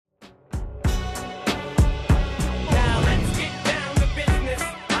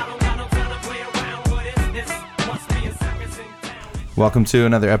Welcome to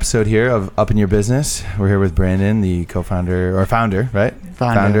another episode here of Up in Your Business. We're here with Brandon, the co-founder, or founder, right?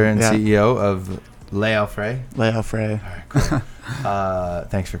 Founder and CEO of Les Alfrais. Les Alfrais. All right, cool.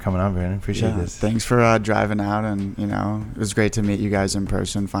 Thanks for coming on, Brandon. Appreciate this. Thanks for driving out, and it was great to meet you guys in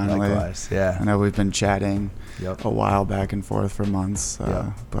person finally. Likewise, yeah. I know we've been chatting a while back and forth for months,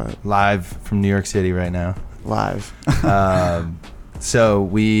 but live from New York City right now. Live. So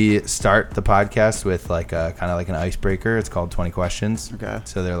we start the podcast with like a kind of like an icebreaker. It's called 20 questions. Okay.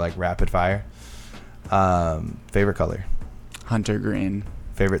 So they're like rapid fire. Favorite color? Hunter green.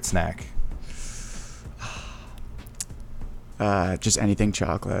 Favorite snack? Just anything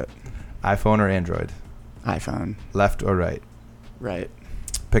chocolate. iPhone or Android? iPhone. Left or right? Right.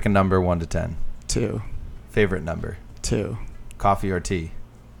 Pick a number 1 to 10. 2. Favorite number? 2. Coffee or tea?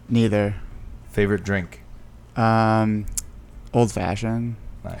 Neither. Favorite drink? Old fashioned.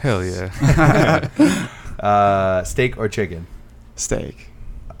 Nice. Hell yeah. Steak or chicken? Steak.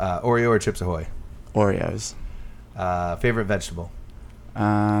 Oreo or Chips Ahoy? Oreos. Favorite vegetable?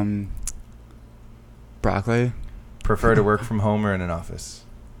 Broccoli. Prefer to work from home or in an office?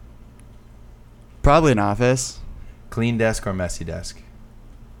 Probably an office. Clean desk or messy desk?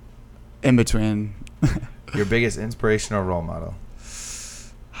 In between. Your biggest inspiration or role model?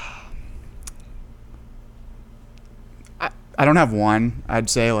 I don't have one.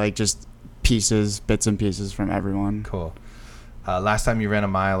 I'd say like just bits and pieces from everyone. Cool. Last time you ran a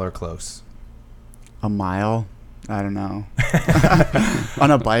mile or close? A mile? I don't know.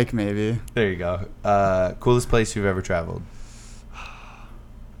 On a bike, maybe. There you go. Coolest place you've ever traveled?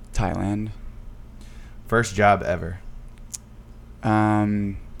 Thailand. First job ever?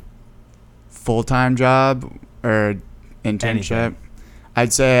 Full-time job or internship? Anything.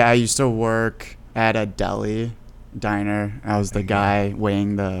 I'd say I used to work at a deli diner. I was the guy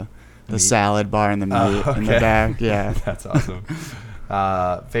weighing the salad bar and the meat in the back. Yeah. That's awesome.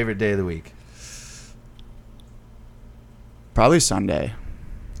 Favorite day of the week? Probably Sunday.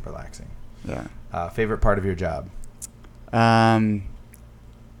 Relaxing. Yeah. Favorite part of your job?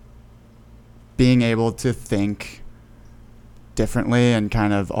 Being able to think differently and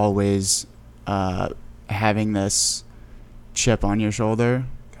kind of always having this chip on your shoulder,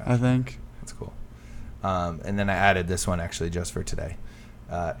 Gotcha. I think. That's cool. And then I added this one actually just for today.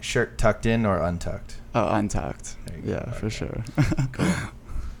 Shirt tucked in or untucked? Oh, untucked. There you Yeah, go. for sure. Cool.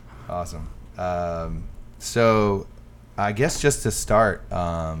 Awesome. So I guess just to start,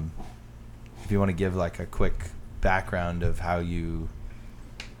 if you want to give like a quick background of how you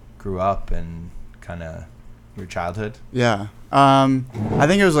grew up and kind of your childhood. Yeah. I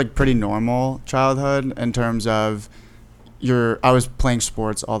think it was like pretty normal childhood in terms of I was playing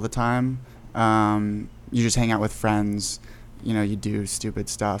sports all the time. You just hang out with friends. You do stupid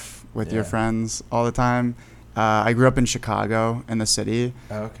stuff with your friends all the time. I grew up in Chicago, in the city.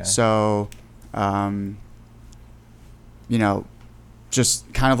 Oh, okay. So,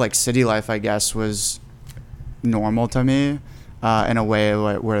 just kind of like city life, I guess, was normal to me in a way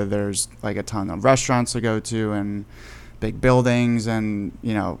where there's like a ton of restaurants to go to and big buildings and,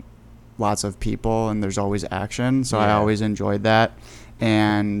 lots of people, and there's always action. So I always enjoyed that.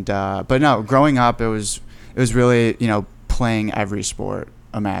 And but no, growing up, it was really playing every sport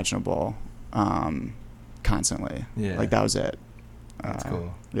imaginable, constantly. Yeah, like that was it. That's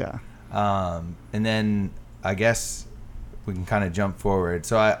cool. Yeah. And then I guess we can kind of jump forward.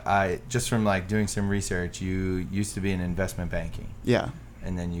 So I just from like doing some research, you used to be in investment banking. Yeah.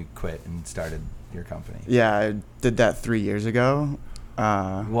 And then you quit and started your company. Yeah, I did that 3 years ago.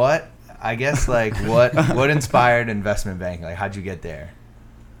 What? I guess like what inspired investment banking? Like how'd you get there?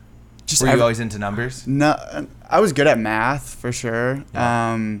 Were you always into numbers? No, I was good at math for sure.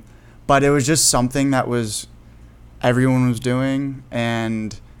 Yeah. But it was just something that everyone was doing,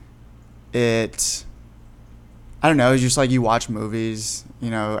 and I don't know, it's just like you watch movies,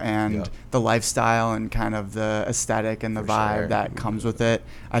 and the lifestyle and kind of the aesthetic and the vibe that comes with it,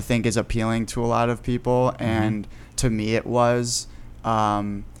 I think is appealing to a lot of people. Mm-hmm. And to me it was,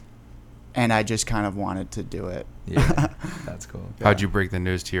 and I just kind of wanted to do it. Yeah, that's cool. How'd you break the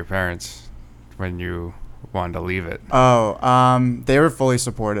news to your parents when you wanted to leave it? They were fully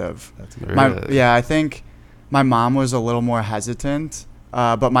supportive. That's good. Really? I think my mom was a little more hesitant,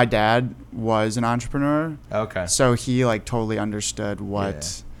 but my dad was an entrepreneur. Okay. So he like totally understood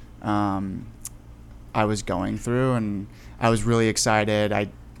what I was going through, and I was really excited. I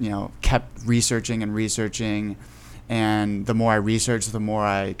kept researching, and the more I researched, the more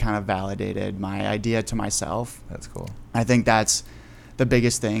I kind of validated my idea to myself. That's cool. I think that's the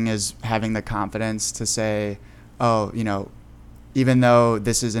biggest thing, is having the confidence to say, even though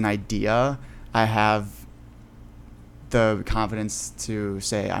this is an idea, I have the confidence to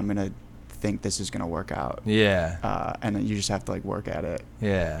say I'm gonna think this is gonna work out. Yeah. And then you just have to like work at it.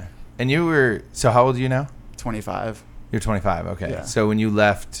 Yeah. And you were, so how old are you now? 25, You're 25. Okay. Yeah. So when you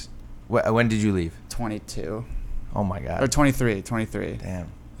left, when did you leave? 22, Oh my God. or 23. Damn.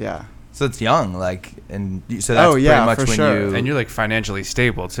 Yeah. So it's young, like, and so that's Oh, yeah, pretty much for when sure. you. And you're like financially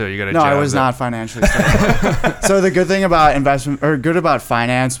stable too. You got a No, job. I was that- not financially stable. So the good thing about investment, or good about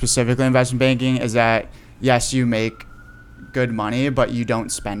finance, specifically investment banking, is that yes, you make good money, but you don't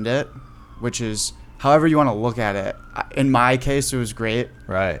spend it, which is however you want to look at it. In my case, it was great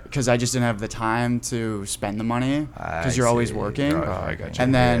Right. because I just didn't have the time to spend the money because you're always working. You're always Oh, I working. got you.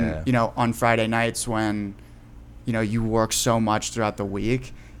 And then, Yeah. you know, on Friday nights when, you know, you work so much throughout the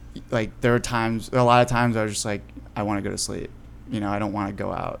week, like there are a lot of times I was just like, I want to go to sleep. You know, I don't want to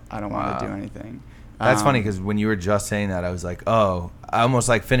go out. I don't want to do Wow. anything. That's funny because when you were just saying that, I was like, oh, I almost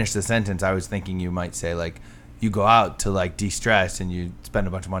like finished the sentence. I was thinking you might say like, you go out to like de-stress and you spend a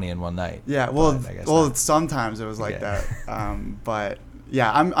bunch of money in one night. Yeah, well, But I guess well, not. sometimes it was like Yeah. that. But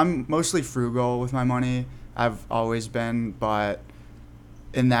yeah, I'm mostly frugal with my money. I've always been, but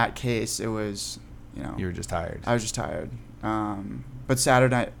in that case, it was, you know, You were just tired. I was just tired. But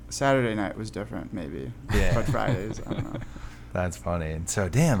Saturday night was different, maybe. Yeah. But Fridays, I don't know. That's funny. And so,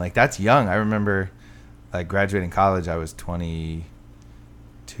 damn, like that's young. I remember, like graduating college, I was 22.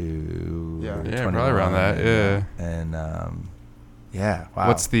 Yeah. or Yeah, probably 21, around that, yeah. And yeah, wow.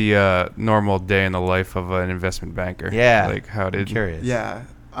 What's the normal day in the life of an investment banker? Yeah. Like how I'm did? curious. Yeah.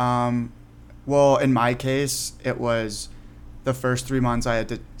 Well, in my case, it was the first 3 months I had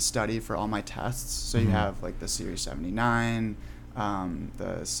to study for all my tests. So you Mhm. have like the Series 79,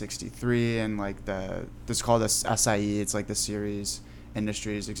 the 63, and like it's called a SIE. It's like the Series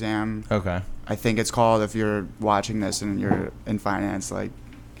Industries exam. Okay. I think it's called, if you're watching this and you're in finance, like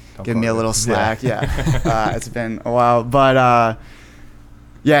Don't give me a quote little it. slack. Yeah. It's been a while, but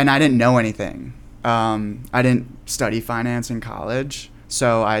yeah, and I didn't know anything. I didn't study finance in college,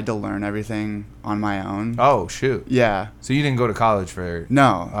 so I had to learn everything on my own. Oh shoot. Yeah. So you didn't go to college for?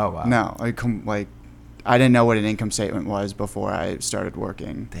 No. Oh, wow. No. I didn't know what an income statement was before I started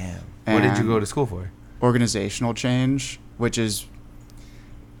working. Damn. What did you And go to school for? Organizational change, which is,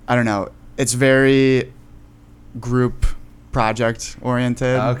 I don't know, it's very group project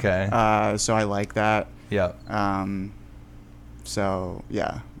oriented. Okay. So I like that. Yep. So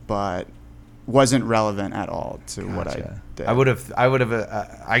yeah, but wasn't relevant at all to what I Gotcha. did. I would have.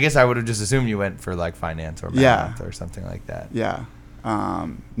 I guess I would have just assumed you went for like finance or math Yeah. or something like that. Yeah.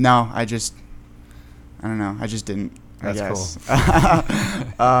 No, I don't know. I just didn't. That's I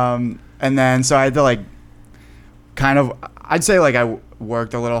guess. And then so I had to like kind of, I'd say like I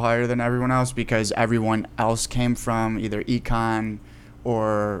worked a little harder than everyone else because everyone else came from either econ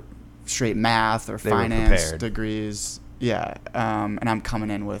or straight math or They were finance prepared. degrees. Yeah. And I'm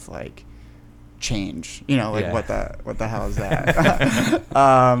coming in with like change, you know, like Yeah. what the hell is that?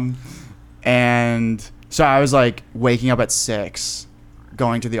 And so I was like waking up at 6,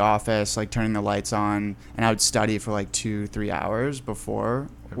 going to the office, like turning the lights on, and I would study for like 2-3 hours before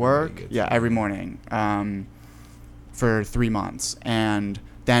Everybody work. gets Yeah, it. every morning for 3 months. And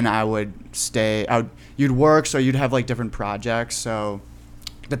then I would you'd work, so you'd have like different projects. So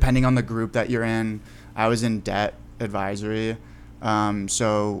depending on the group that you're in, I was in debt advisory.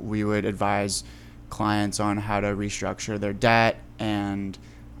 So we would advise clients on how to restructure their debt and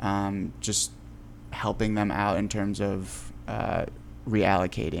just helping them out in terms of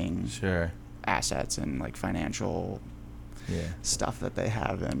reallocating Sure. assets and like financial Yeah. stuff that they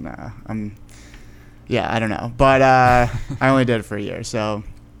have. And I don't know, but I only did it for a year. So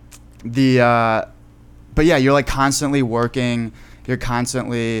but yeah, you're like constantly working. You're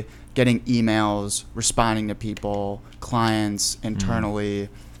constantly getting emails, responding to people, clients internally.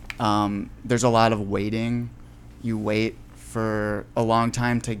 There's a lot of waiting. You wait for a long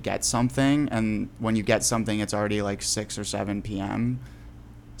time to get something, and when you get something, it's already like 6 or 7 p.m.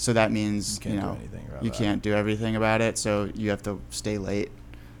 So that means You can't do anything about you that. can't do everything about it. So you have to stay late.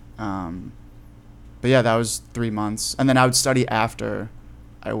 But yeah, that was 3 months, and then I would study after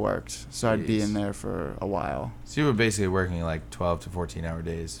I worked, so I'd be Jeez. in there for a while. So you were basically working like 12 to 14 hour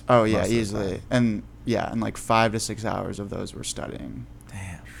days. Oh yeah, most of the easily, time. and yeah, and like 5 to 6 hours of those were studying.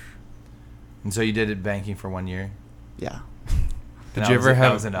 Damn. And so you did it banking for 1 year. Yeah, Did That you was ever it- have?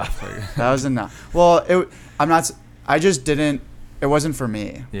 That was enough. that was enough. Well, I just didn't. It wasn't for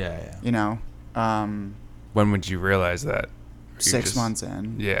me. Yeah. You know, When would you realize that? Or you 6 just- months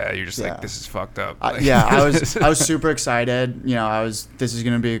in. Yeah, you're just Yeah. like, this is fucked up. Yeah, I was super excited. You know, this is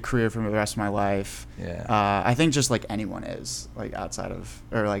gonna be a career for the rest of my life. Yeah. I think just like anyone is, like outside of,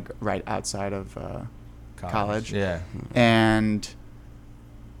 or like right outside of college. Yeah. And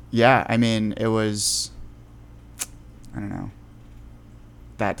yeah, I mean, it was, I don't know,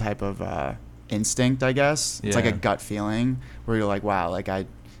 that type of instinct, I guess. It's like a Yeah. gut feeling where you're like, wow, like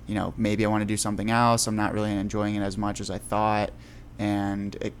maybe I want to do something else. I'm not really enjoying it as much as I thought.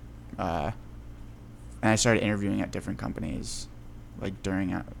 And and I started interviewing at different companies, like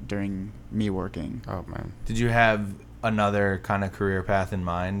during me working. Oh man. Did you have another kind of career path in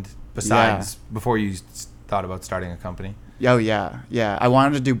mind besides before you thought about starting a company? Oh yeah. I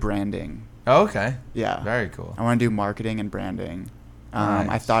wanted to do branding. Oh, okay. Yeah. Very cool. I want to do marketing and branding. I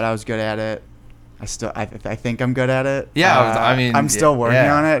Nice. thought I was good at it. I think I'm good at it. Yeah, I mean, I'm still working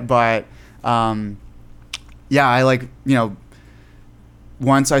yeah. on it, but yeah, I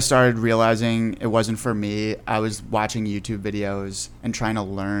once I started realizing it wasn't for me, I was watching YouTube videos and trying to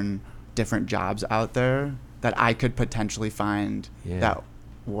learn different jobs out there that I could potentially find Yeah.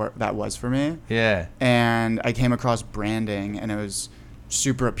 that was for me. Yeah. And I came across branding, and it was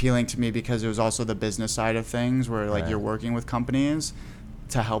super appealing to me because it was also the business side of things where like Right. you're working with companies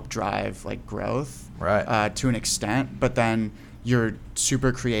to help drive like growth Right. to an extent, but then you're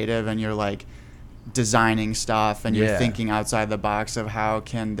super creative and you're like designing stuff and you're Yeah. thinking outside the box of how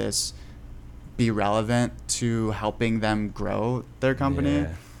can this be relevant to helping them grow their company. Yeah.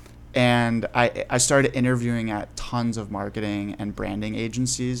 And I started interviewing at tons of marketing and branding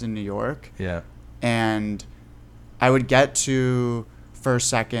agencies in New York, Yeah. and I would get to first,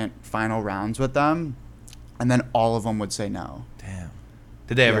 second, final rounds with them, and then all of them would say no. Damn.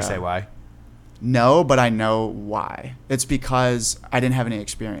 Did they ever Yeah. say why? No, but I know why. It's because I didn't have any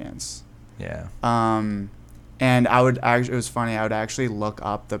experience. Yeah. And I would actually, it was funny, I would actually look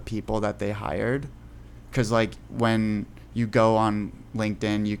up the people that they hired, because like when you go on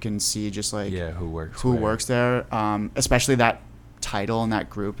LinkedIn, you can see just like Yeah. Who works? who where. works there, especially that title and that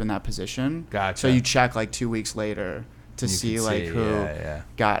group and that position. Gotcha. So you check like 2 weeks later to You see can like see, who yeah.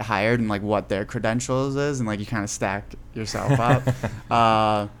 got hired and like what their credentials is, and like you kind of stack yourself up.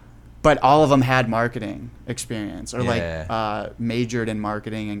 But all of them had marketing experience or Yeah. like majored in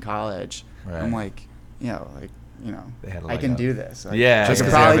marketing in college. Right. I'm like, They had a I leg can up. do this. Like, Yeah, I just could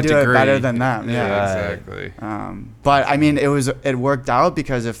 'cause they have probably a do it degree. better than them. Yeah, Yeah. exactly. But I mean, it worked out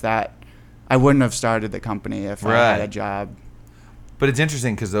because if that, I wouldn't have started the company if I had Right. a job. But it's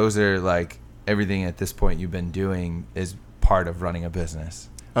interesting because those are like everything at this point you've been doing is part of running a business.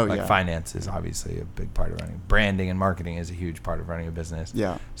 Oh, like yeah. finance is obviously a big part of running. Branding and marketing is a huge part of running a business.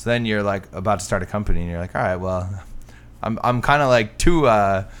 Yeah. So then you're like about to start a company and you're like, all right, well, I'm kind of like two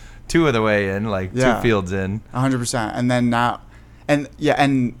of the way in, like Yeah. 2 fields in. 100%. And then now, and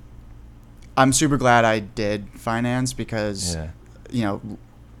I'm super glad I did finance because, Yeah.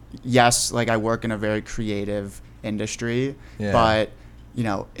 yes, like I work in a very creative industry, Yeah. but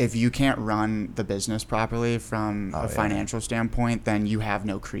if you can't run the business properly from Oh, a yeah. financial standpoint, then you have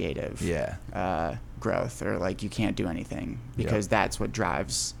no creative Yeah. growth, or like you can't do anything because that's what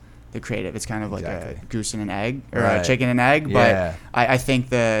drives the creative. It's kind of like Exactly. a goose and an egg, or Right. a chicken and egg. Yeah. But I think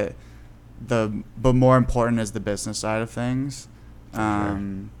but more important is the business side of things.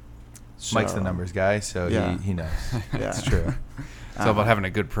 Mike's the numbers guy, so Yeah. he knows. Yeah. It's true. It's all about having a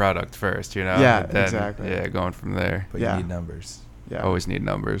good product first, Yeah, and then, exactly. Yeah, going from there. But Yeah. you need numbers. Yeah. Always need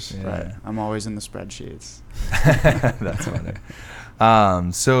numbers. Yeah. Right. I'm always in the spreadsheets. That's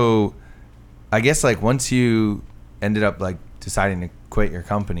funny. So I guess like once you ended up like deciding to quit your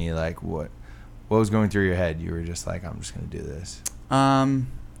company, like what was going through your head? You were just like, I'm just going to do this.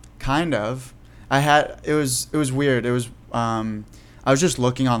 Kind of. It was weird. It was I was just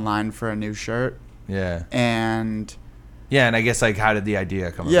looking online for a new shirt, Yeah. and And I guess like how did the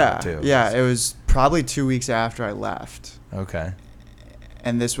idea come about too? Yeah, it was probably 2 weeks after I left. Okay.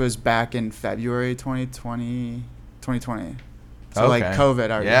 And this was back in February 2020. So like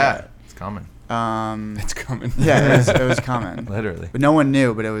COVID already Yeah. It's coming. hit. It's coming. Yeah, it was coming. Literally. But no one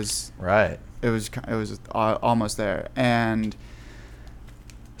knew, but it was Right. almost there. And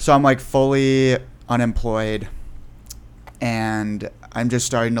so I'm like fully unemployed, and I'm just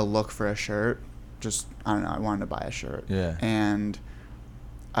starting to look for a shirt. Just, I don't know, I wanted to buy a shirt. Yeah. And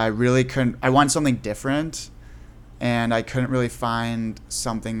I really couldn't, I wanted something different, and I couldn't really find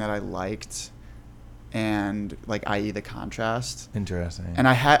something that I liked, and like, i.e. the contrast. Interesting. And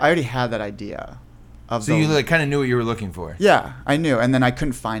I already had that idea of So you like kind of knew what you were looking for. Yeah, I knew, and then I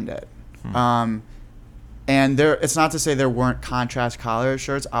couldn't find it. And it's not to say there weren't contrast collar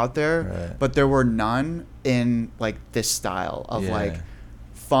shirts out there, Right. but there were none in like this style of Yeah. like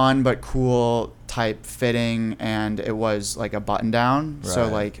fun but cool type fitting, and it was like a button down, so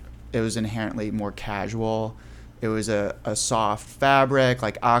Right. like it was inherently more casual. It was a soft fabric,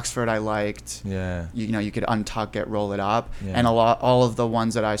 like Oxford I liked. Yeah. You could untuck it, roll it up. Yeah. And all of the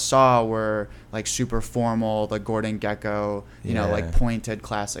ones that I saw were like super formal, the Gordon Gekko, like pointed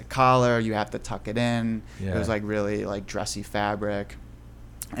classic collar. You have to tuck it in. Yeah. It was like really like dressy fabric.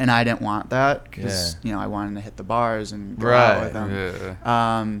 And I didn't want that because, I wanted to hit the bars and go out with them.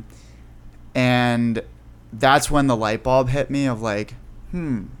 Yeah. And that's when the light bulb hit me of like,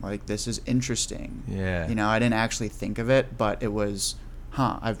 like this is interesting. Yeah. I didn't actually think of it, but it was,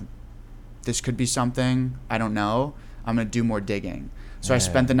 this could be something. I don't know. I'm going to do more digging. So I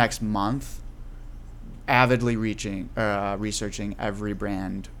spent the next month avidly researching every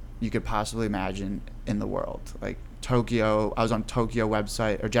brand you could possibly imagine in the world. Like Tokyo, I was on Tokyo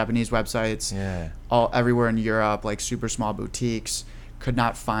website or Japanese websites. Yeah. Everywhere in Europe, like super small boutiques. Could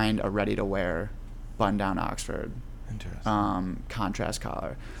not find a ready-to-wear button-down Oxford. Interesting. Contrast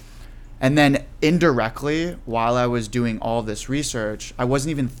collar. And then indirectly, while I was doing all this research, I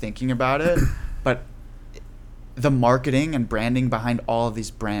wasn't even thinking about it, but the marketing and branding behind all of these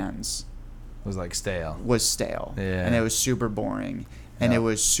brands was stale. Yeah. And it was super boring. And Yeah. it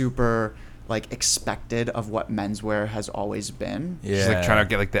was super like expected of what menswear has always been. Yeah. Just like trying to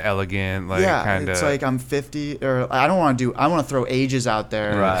get like the elegant, like kind of. It's like I'm 50, or I want to throw ages out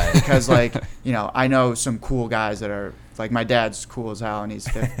there, Right. Because like I know some cool guys that are like my dad's cool as hell and he's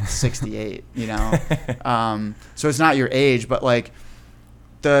 68, so it's not your age, but like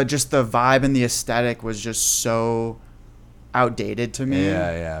the vibe and the aesthetic was just so outdated to me.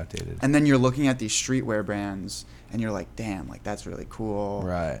 Yeah, outdated. And then you're looking at these streetwear brands. And you're like, damn, like that's really cool.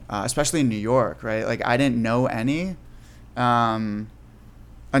 Right. Especially in New York, right? Like I didn't know any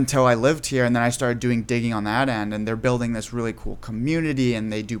until I lived here. And then I started doing digging on that end. And they're building this really cool community.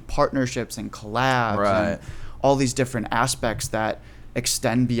 And they do partnerships and collabs. Right. And all these different aspects that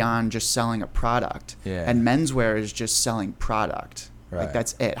extend beyond just selling a product. Yeah. And menswear is just selling product. Right. Like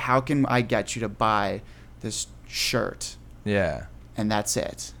that's it. How can I get you to buy this shirt? Yeah. And that's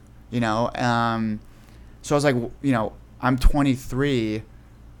it. So I was like, I'm 23.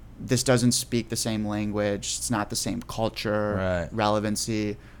 This doesn't speak the same language. It's not the same culture, Right.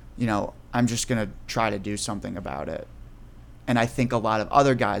 relevancy. I'm just going to try to do something about it. And I think a lot of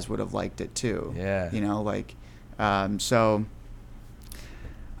other guys would have liked it too. Yeah. So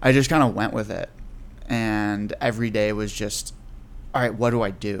I just kind of went with it. And every day was just, all right, what do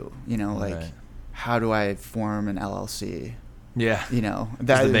I do? Right. How do I form an LLC? Yeah.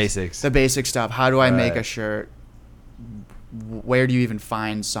 That the is basics. the basic stuff. How do I make Right. a shirt? Where do you even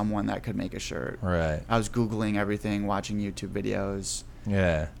find someone that could make a shirt? Right. I was Googling everything, watching YouTube videos.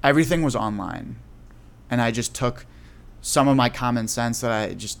 Yeah. Everything was online. And I just took some of my common sense that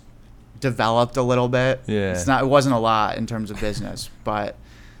I just developed a little bit. Yeah. It wasn't a lot in terms of business, but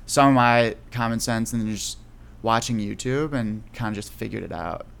some of my common sense and then just watching YouTube and kind of just figured it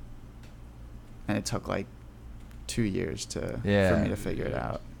out. And it took like 2 years for me to figure it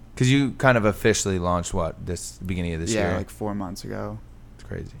out. Because you kind of officially launched this beginning of this year? Yeah, like 4 months ago. It's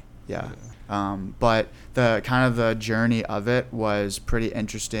crazy. Yeah. But the journey of it was pretty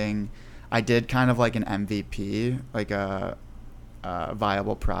interesting. I did kind of like an MVP, like a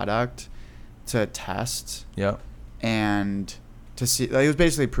viable product to test. Yep. And to see, like, it was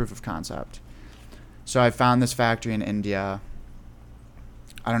basically proof of concept. So I found this factory in India.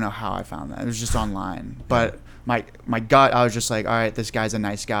 I don't know how I found that. It was just online. But my gut, I was just like, all right, this guy's a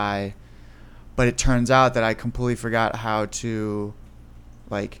nice guy. But it turns out that I completely forgot how to,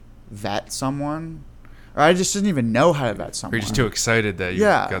 like, vet someone. Or I just didn't even know how to vet someone. Or you're just too excited that you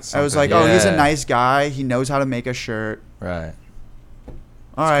got something. I was like, oh, he's a nice guy. He knows how to make a shirt. Right.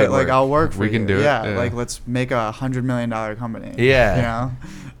 All right, like, I'll work for you. We can do it. Yeah, Yeah. like, let's make a $100 million company. Yeah.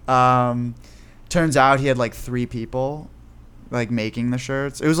 Turns out he had, like, 3 people, like, making the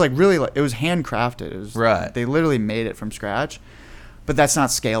shirts. It was, like, really, like, it was handcrafted. It was, Right. They literally made it from scratch. But that's not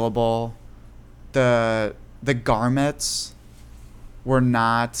scalable. The garments were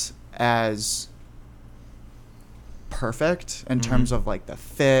not as perfect in terms of, like, the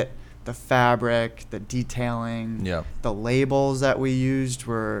fit, the fabric, the detailing. Yep. The labels that we used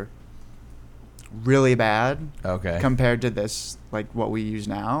were really bad Okay. compared to this, like, what we use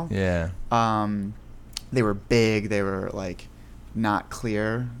now. Yeah. They were big. They were, like, not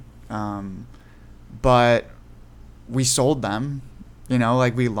clear. But we sold them.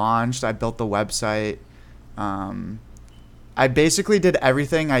 Like, we launched. I built the website. I basically did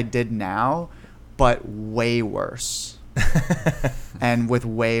everything I did now, but way worse. And with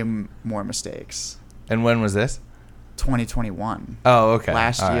way more mistakes. And when was this? 2021. Oh, okay.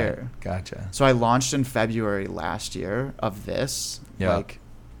 Last All year. Right. Gotcha. So I launched in February last year of this, Yeah. like,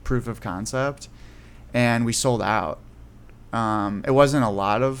 proof of concept. and we sold out. It wasn't a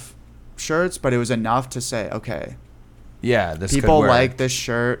lot of shirts, but it was enough to say, okay, Yeah, this could people work. like this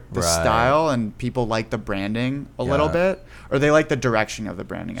shirt, the Right. style, and people like the branding a little Yeah. bit, or they like the direction of the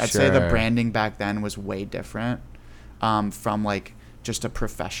branding. I'd say the Sure. branding back then was way different from like just a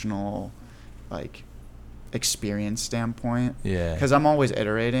professional like experience standpoint. Yeah. Because I'm always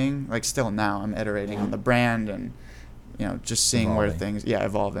iterating. Like still now, I'm iterating on the brand and just seeing where Evolving. things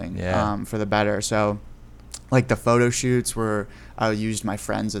evolving Yeah. for the better. So like the photo shoots where I used my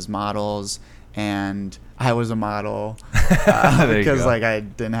friends as models and I was a model There you because go. like I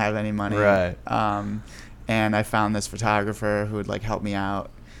didn't have any money. Right. And I found this photographer who would like help me out.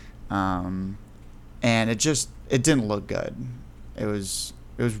 And it didn't look good. It was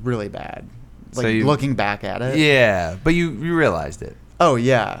really bad. So Like you- looking back at it. Yeah, but you realized it. Oh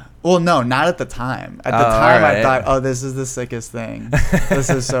yeah. Well, no, not at the time. At the Oh, time, alright. I thought, oh, this is the sickest thing. This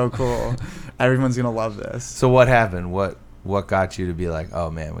is so cool. Everyone's gonna love this. So what happened? What got you to be like,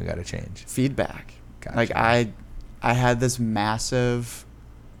 oh man, we got to change? Feedback. Gotcha. Like I had this massive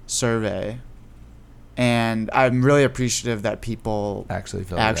survey, and I'm really appreciative that people Actually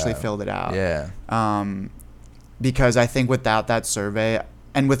filled it out. Yeah. Because I think without that survey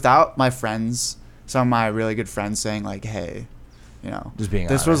and without my friends, some of my really good friends saying like, hey, Just being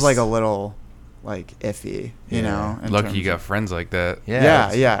this was honest. like a little like iffy, Yeah. in Lucky terms you got of- friends like that.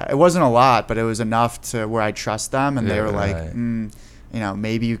 Yeah. It wasn't a lot, but it was enough to where I trust them, and they Yeah, were like, right.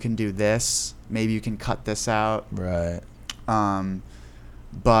 maybe you can do this, maybe you can cut this out. Right.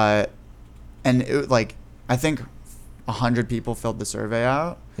 But I think 100 people filled the survey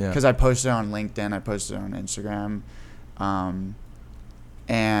out Yeah. because I posted it on LinkedIn, I posted it on Instagram,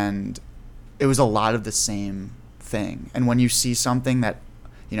 and it was a lot of the same thing. And when you see something that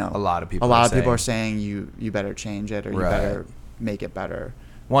A lot of people. are saying you better change it or you Right. better make it better.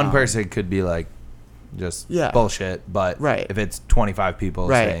 One person could be like, just Yeah. bullshit. But Right. if it's 25 people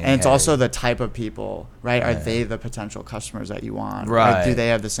Right, saying, and it's hey, also the type of people, right? Are Yeah. they the potential customers that you want? Right. Do they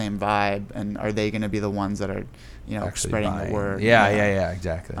have the same vibe, and are they going to be the ones that are, actually spreading buying. the word? Yeah,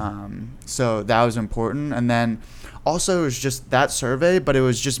 exactly. So that was important, and then also it was just that survey, but it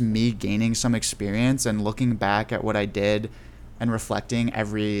was just me gaining some experience and looking back at what I did, and reflecting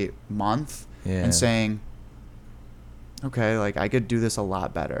every month Yeah. and saying, okay, like I could do this a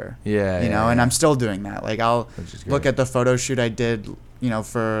lot better. Yeah, and yeah. I'm still doing that. Like I'll Which is look great. at the photo shoot I did,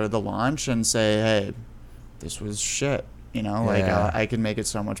 for the launch and say, hey, this was shit. Yeah. I can make it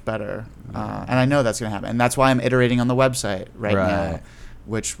so much better. And I know that's going to happen. And that's why I'm iterating on the website right now, Right.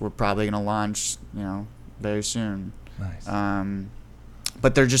 which we're probably going to launch, very soon. Nice.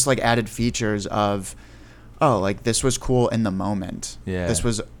 But they're just like added features of, oh, like this was cool in the moment. Yeah. This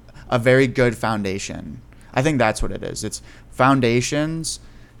was a very good foundation. I think that's what it is. It's foundations,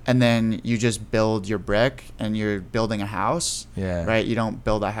 and then you just build your brick, and you're building a house. Yeah. Right? You don't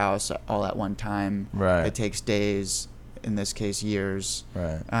build a house all at one time. Right. It takes days, in this case, years.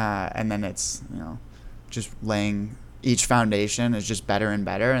 Right. And then it's, just laying each foundation is just better and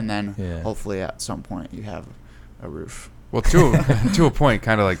better, and then Yeah. hopefully at some point you have a roof. Well, to a point,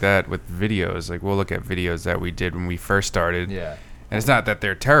 kind of like that with videos. Like we'll look at videos that we did when we first started, Yeah. and it's not that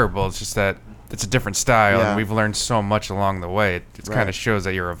they're terrible. It's just that it's a different style, Yeah. and we've learned so much along the way. It Right. kind of shows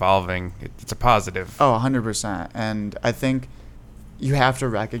that you're evolving. It's a positive. Oh, 100%. And I think you have to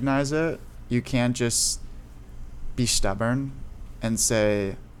recognize it. You can't just be stubborn and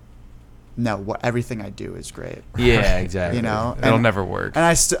say, no, everything I do is great. Yeah, exactly. It'll and- never work. And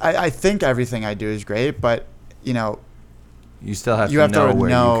I think everything I do is great, but, You still have you to have know to where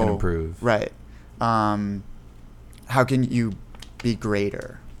know, you can improve. Right. How can you be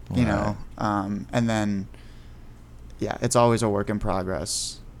greater, Right. And then, it's always a work in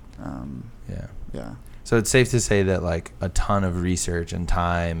progress. Yeah. Yeah. So it's safe to say that like a ton of research and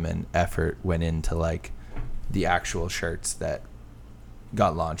time and effort went into like the actual shirts that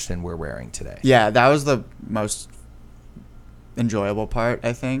got launched and we're wearing today. Yeah, that was the most enjoyable part,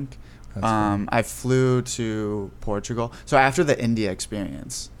 I think. That's cool. I flew to Portugal. So after the India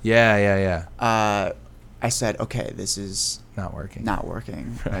experience, Yeah. I said, okay, this is Not working. not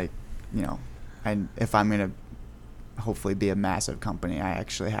working. Like, and if I'm going to hopefully be a massive company, I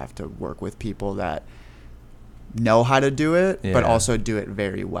actually have to work with people that know how to do it, but Yeah. also do it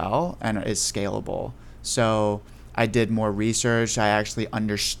very well and is scalable. So I did more research. I actually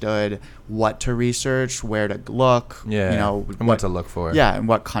understood what to research, where to look, Yeah. And what to look for. yeah, and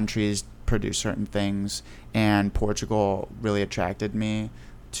what countries produce certain things. And Portugal really attracted me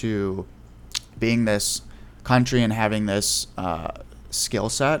to being this country and having this skill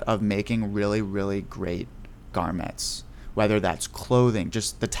set of making really, really great garments whether that's clothing,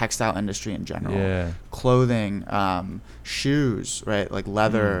 just the textile industry in general, Yeah. clothing, shoes, right? Like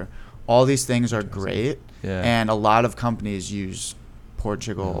leather, all these things are great. Yeah. And a lot of companies use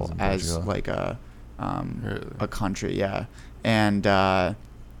Portugal Yeah, as Portugal. like Really? a country. Yeah. And,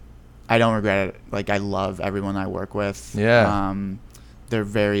 I don't regret it. Like, I love everyone I work with. Yeah. They're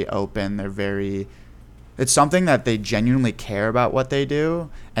very open. It's something that they genuinely care about what they do.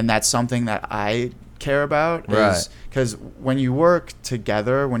 And that's something that I care about. Right. Because when you work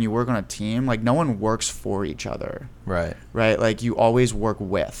together, when you work on a team, like, no one works for each other. Right. Right? Like, you always work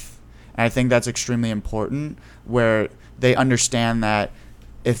with. And I think that's extremely important, where they understand that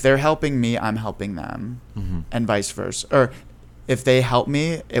if they're helping me, I'm helping them, and vice versa. Or if they help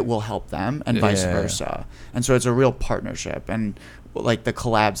me, it will help them, and vice Yeah. versa. And so it's a real partnership. And like the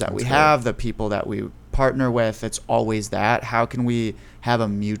collabs that we That's have, the people that we partner with, it's always that. How can we have a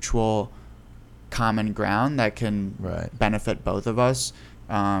mutual common ground that can Right. benefit both of us?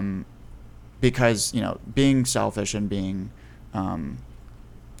 Because, being selfish and being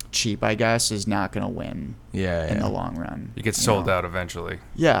cheap, I guess, is not going to win Yeah. in yeah. the long run. You get you sold know? out eventually.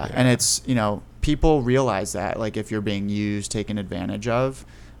 Yeah, and it's, people realize that, like, if you're being used, taken advantage of,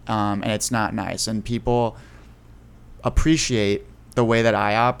 and it's not nice. And people appreciate the way that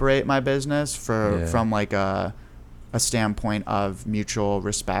I operate my business from like a standpoint of mutual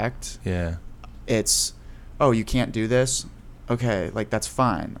respect. Yeah. It's, oh, you can't do this? Okay, like, that's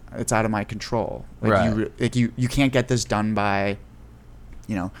fine. It's out of my control. Like, Right. you can't get this done by,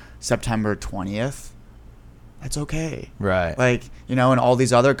 September 20th. That's okay. Right. Like, and all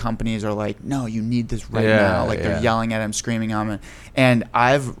these other companies are like, no, you need this right Yeah, now. Like, yeah. they're yelling at him, screaming at him. And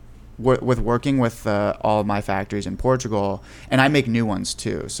I've, with working with all my factories in Portugal, and I make new ones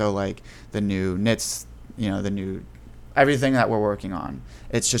too. So, like, the new knits, the new, everything that we're working on,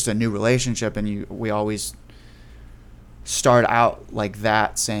 it's just a new relationship. And we always start out like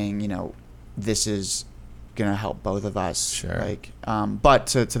that, saying, this is gonna help both of us. Sure. Like, but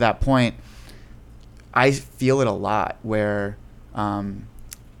to that point, I feel it a lot where, the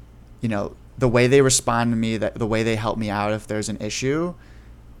way they respond to me, that the way they help me out if there's an issue,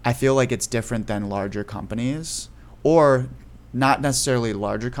 I feel like it's different than larger companies, or not necessarily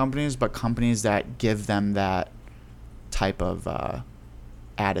larger companies, but companies that give them that type of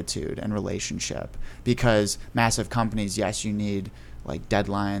attitude and relationship. Because massive companies, yes, you need like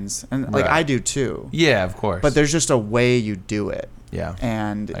deadlines, and like Right. I do too. Yeah, of course. But there's just a way you do it. Yeah.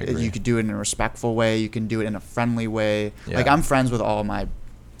 And I agree. you could do it in a respectful way. You can do it in a friendly way. Yeah. Like, I'm friends with all my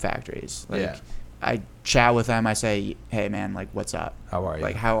factories. Like, Yeah. I chat with them. I say, hey, man, like, what's up? How are you?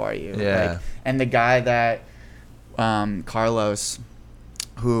 Like, how are you? Yeah. Like, and the guy that, Carlos,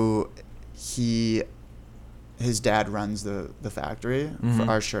 who his dad runs the factory, for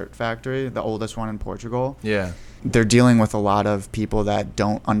our shirt factory, the oldest one in Portugal. Yeah. They're dealing with a lot of people that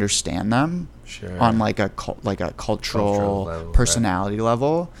don't understand them Sure. on like a cultural Cultural level, personality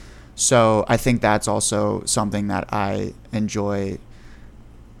level. So I think that's also something that I enjoy,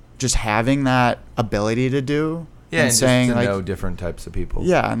 just having that ability to do. Yeah, and saying, just to like, know different types of people.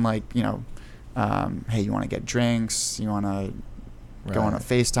 yeah, and like, hey, you want to get drinks? You want to go on a Right.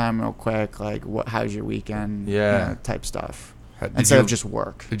 FaceTime real quick? Like, how's your weekend? Yeah. Type stuff. Did Instead you- of just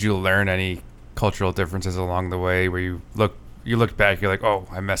work. Did you learn any cultural differences along the way where you looked back, you're like, oh,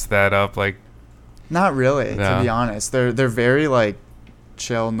 I messed that up? Like, Not really, No. to be honest. They're very like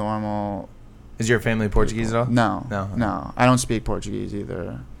chill, normal. Is your family Portuguese at all? No, No. I don't speak Portuguese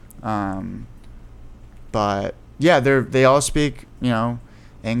either. But yeah, they all speak,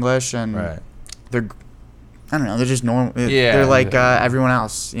 English, and Right. they're, I don't know, they're just normal. Yeah. They're like everyone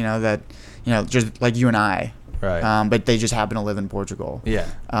else, that, just like you and I. Right. But they just happen to live in Portugal. Yeah.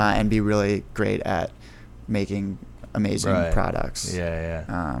 And be really great at making amazing Right. products. Yeah.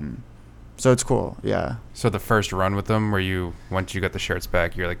 Yeah. So it's cool. Yeah. so the first run with them, where once you got the shirts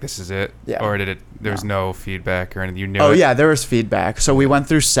back, you're like, this is it? Yeah. Or there was no feedback or anything? You knew Oh it? yeah, there was feedback. So we went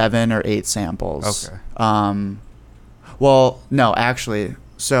through 7 or 8 samples. Okay. Well, no, actually.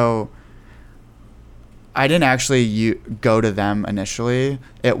 So I didn't actually go to them initially.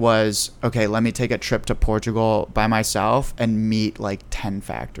 It was, okay, let me take a trip to Portugal by myself and meet like 10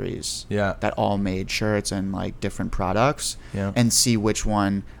 factories Yeah. that all made shirts and like different products, Yeah. and see which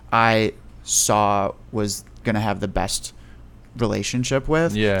one I saw was going to have the best relationship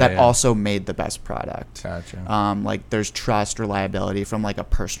with, Yeah, that yeah. also made the best product. Gotcha. Like, there's trust, reliability from like a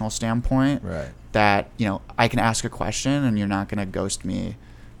personal standpoint, Right. that, I can ask a question and you're not going to ghost me,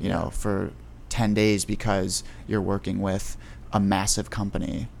 for 10 days because you're working with a massive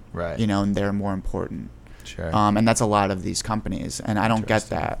company, Right. and they're more important. Sure. And that's a lot of these companies, and I don't get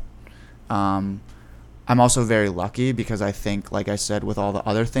that. I'm also very lucky because I think, like I said, with all the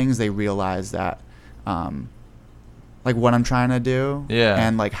other things, they realize that, like what I'm trying to do,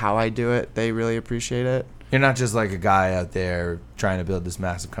 and like how I do it, they really appreciate it. You're not just like a guy out there trying to build this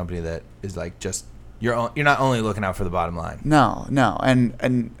massive company that is like just you're not only looking out for the bottom line. No,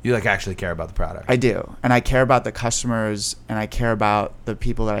 and you like actually care about the product. I do, and I care about the customers, and I care about the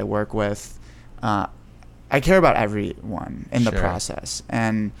people that I work with. I care about everyone in the process,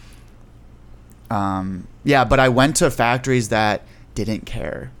 and but I went to factories that didn't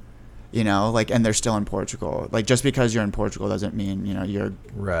care, you know, like, and they're still in Portugal. Like, just because you're in Portugal doesn't mean, you know, you're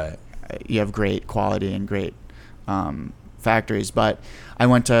right. You have great quality and great factories. But I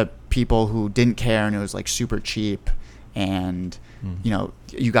went to people who didn't care, and it was like super cheap, and you know,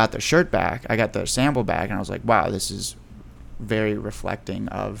 you got the shirt back, I got the sample back, and I was like, wow, this is very reflecting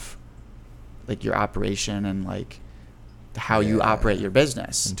of like your operation and like how you operate your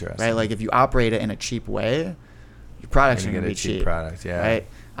business. Interesting. Right? Like, if you operate it in a cheap way, your product's going to be cheap. Product, yeah. Right?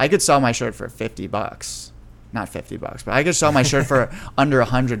 I could sell my shirt for $50. Not $50, but I could sell my shirt for under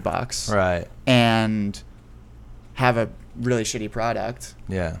 $100. Right. And have a really shitty product.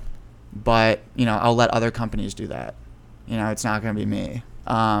 Yeah. But, you know, I'll let other companies do that. You know, it's not going to be me.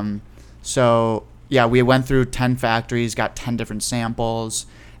 So, yeah, we went through 10 factories, got 10 different samples,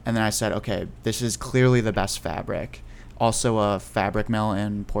 and then I said, okay, this is clearly the best fabric. Also a fabric mill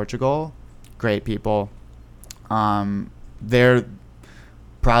in Portugal. Great people. They're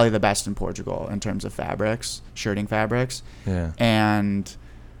probably the best in Portugal in terms of fabrics, shirting fabrics. Yeah. And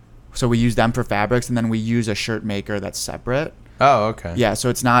so we use them for fabrics, and then we use a shirt maker that's separate. Oh, okay. Yeah, so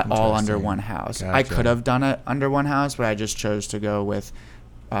it's not all under one house. Gotcha. I could have done it under one house, but I just chose to go with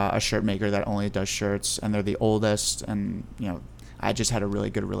a shirt maker that only does shirts, and they're the oldest, and, you know, I just had a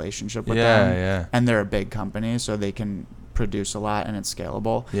really good relationship with them. Yeah. And they're a big company, so they can produce a lot, and it's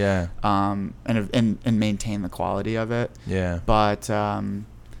scalable. Yeah. And maintain the quality of it. Yeah. But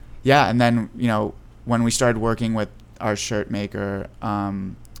yeah, and then, you know, when we started working with our shirt maker,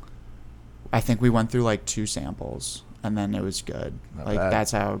 I think we went through like 2 samples, and then it was good. Not like bad.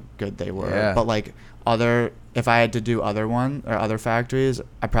 That's how good they were. Yeah. But like if I had to do other factories,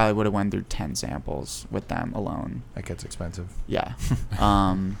 I probably would have went through 10 samples with them alone. That gets expensive. Yeah.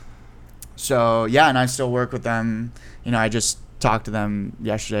 So yeah, and I still work with them. You know, I just talked to them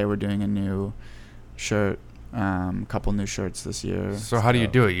yesterday. We're doing a new shirt, a couple new shirts this year. So how do you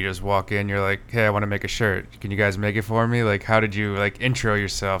do it? You just walk in, you're like, hey, I want to make a shirt. Can you guys make it for me? Like, how did you like intro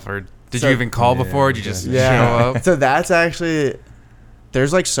yourself, or did you even call before? Or did you just show up? So that's actually,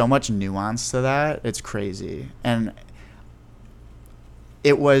 there's like so much nuance to that. It's crazy. And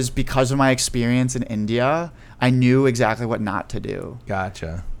it was because of my experience in India, I knew exactly what not to do.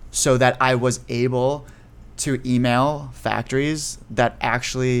 Gotcha. So that I was able to email factories that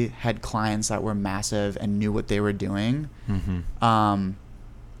actually had clients that were massive and knew what they were doing, and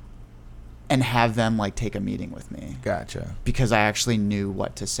have them like take a meeting with me. Gotcha. Because I actually knew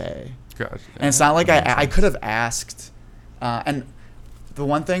what to say. Gotcha. And it's not like I could have asked. And the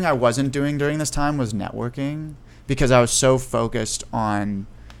one thing I wasn't doing during this time was networking, because I was so focused on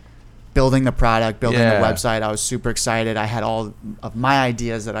building the product, building the website. I was super excited. I had all of my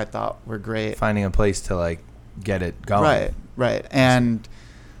ideas that I thought were great. Finding a place to like get it going. Right.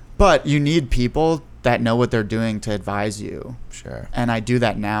 But you need people that know what they're doing to advise you. Sure. And I do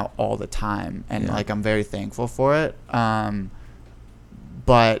that now all the time, and like I'm very thankful for it.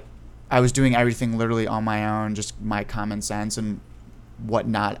 But I was doing everything literally on my own, just my common sense and what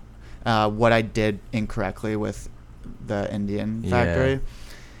I did incorrectly with the Indian factory.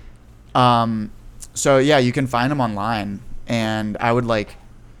 So yeah, you can find them online, and I would like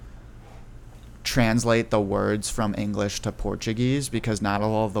translate the words from English to Portuguese, because not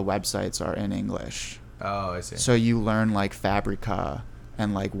all of the websites are in English. Oh, I see. So you learn like fabrica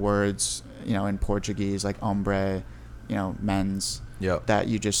and like words, you know, in Portuguese, like ombre, you know, men's, that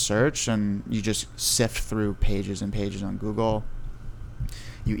you just search, and you just sift through pages and pages on Google.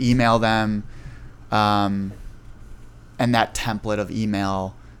 You email them, and that template of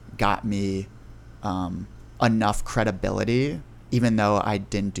email got me enough credibility, even though I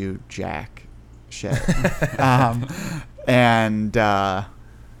didn't do jack shit. And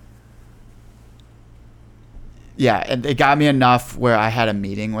it got me enough where I had a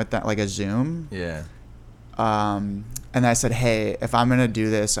meeting with them, like a Zoom. Yeah. And I said, hey, if I'm gonna do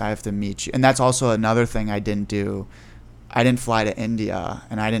this, I have to meet you. And that's also another thing I didn't do. I didn't fly to India,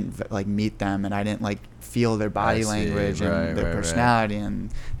 and I didn't like meet them, and I didn't like feel their body language and their personality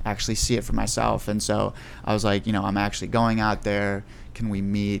and actually see it for myself. And so I was like, you know, I'm actually going out there. Can we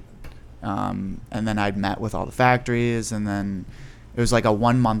meet? And then I'd met with all the factories, and then, It was like a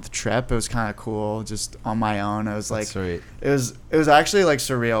 1 month trip. It was kind of cool, just on my own. It was like, sweet. it was actually like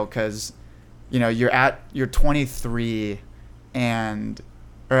surreal because, you know, you're 23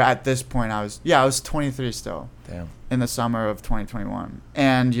 or at this point I was 23 still. Damn. In the summer of 2021.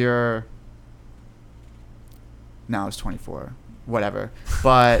 And I was 24, whatever.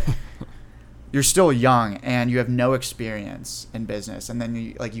 But you're still young and you have no experience in business. And then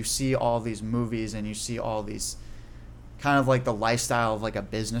you see all these movies and you see all these kind of like the lifestyle of like a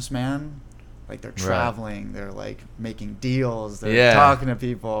businessman. Like they're traveling, they're like making deals, they're talking to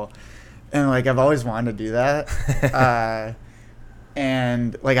people. And like I've always wanted to do that.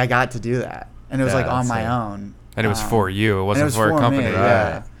 And like I got to do that. And it was like on my own. And it was for you. It wasn't for a company. Me,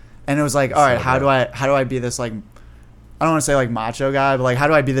 yeah. And it was like, all right, how do I be this like, I don't want to say like macho guy, but like how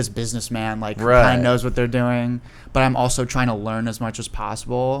do I be this businessman like who kind of knows what they're doing, but I'm also trying to learn as much as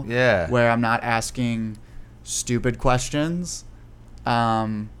possible. Yeah. Where I'm not asking stupid questions,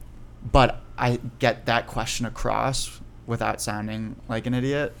 but I get that question across without sounding like an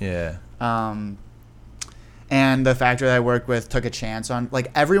idiot. Yeah. And the factory that I work with took a chance on,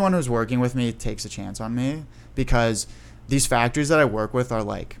 like everyone who's working with me takes a chance on me because these factories that I work with are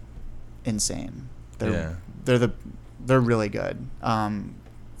like insane. They're really good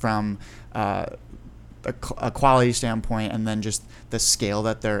from a quality standpoint, and then just the scale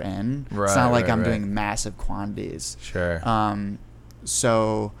that they're in. Right, it's not like I'm doing massive quantities. Sure.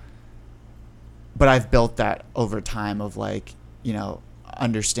 But I've built that over time of like, you know,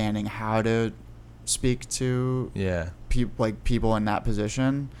 understanding how to speak to people in that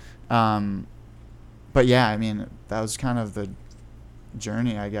position. But yeah, I mean, that was kind of the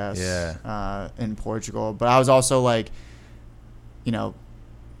journey, I guess, in Portugal. But I was also like, you know,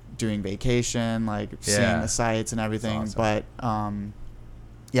 doing vacation, like seeing the sites and everything. Awesome. But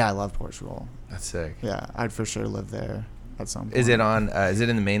I love Portugal. That's sick. Yeah, I'd for sure live there at some point. Is it on? Is it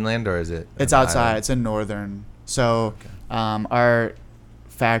in the mainland or is it? It's outside. Island? It's in northern. So our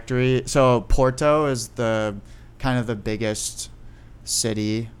factory. So Porto is the kind of the biggest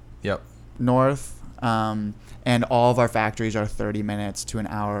city. Yep. North. And all of our factories are 30 minutes to an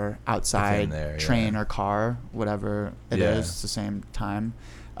hour outside there, train or car, whatever it is. It's the same time.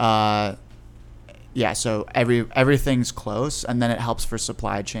 So everything's close, and then it helps for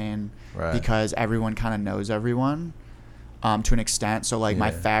supply chain because everyone kind of knows everyone to an extent. So like my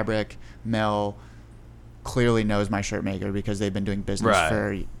fabric mill clearly knows my shirt maker because they've been doing business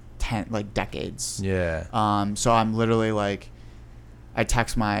for decades. Yeah. So I'm literally like, I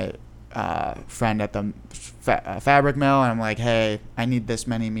text my friend at the fabric mill and I'm like, hey, I need this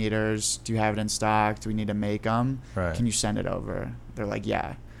many meters. Do you have it in stock? Do we need to make them? Can you send it over? They're like,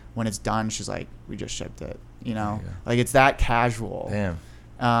 yeah. When it's done, she's like, we just shipped it. You know, like it's that casual. Damn.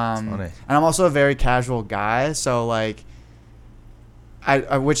 That's funny. And I'm also a very casual guy, so like,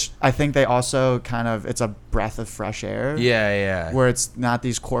 which I think they also kind of, it's a breath of fresh air. Yeah. Where it's not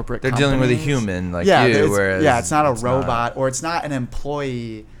these corporate They're companies. dealing with a human like you. Whereas it's not a robot or it's not an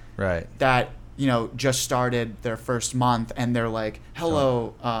employee. Right. That, you know, just started their first month and they're like,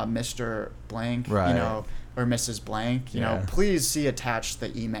 hello, Mr. Blank, you know, or Mrs. Blank, you know, please see attached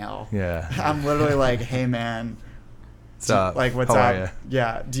the email. Yeah. I'm literally like, hey, man. What's up? Like, what's How up? are ya?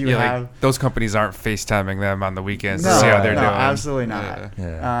 Yeah. Do you have... Like, those companies aren't FaceTiming them on the weekends to see how they're doing. No, absolutely not.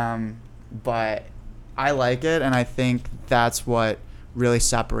 Yeah. But I like it, and I think that's what really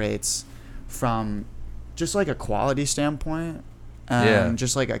separates from just like a quality standpoint and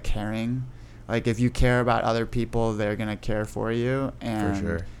just like a caring. Like if you care about other people, they're gonna care for you, and for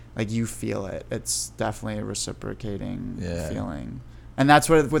sure. Like you feel it. It's definitely a reciprocating feeling, and that's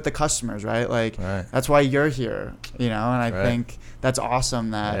what with the customers, right? Like that's why you're here, you know. And I think that's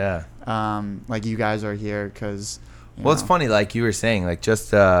awesome that like you guys are here because. Well, it's funny, like you were saying, like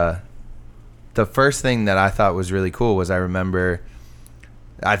just the first thing that I thought was really cool was I remember,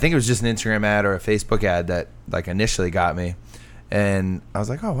 I think it was just an Instagram ad or a Facebook ad that like initially got me. And I was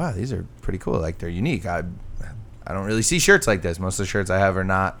like, oh, wow, these are pretty cool. Like, they're unique. I don't really see shirts like this. Most of the shirts I have are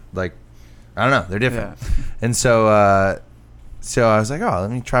not, like, I don't know. They're different. Yeah. And so I was like, oh,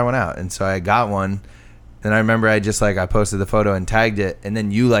 let me try one out. And so I got one. And I remember I posted the photo and tagged it. And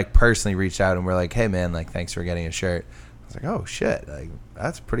then you, like, personally reached out and were like, hey, man, like, thanks for getting a shirt. I was like, oh, shit. Like,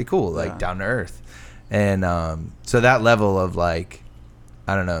 that's pretty cool. Like, down to earth. And so that level of, like,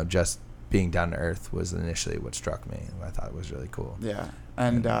 I don't know, just being down to earth was initially what struck me. I thought was really cool. Yeah,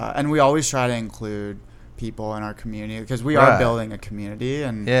 and we always try to include people in our community because we are building a community,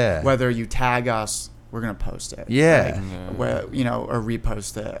 and whether you tag us, we're gonna post it. Where, you know, or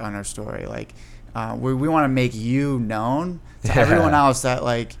repost it on our story. Like, we want to make you known to everyone else that,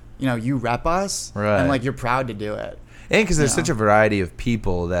 like, you know, you rep us and like you're proud to do it. And because there's You know. such a variety of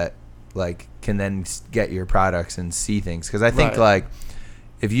people that like can then get your products and see things. Because I think Right. like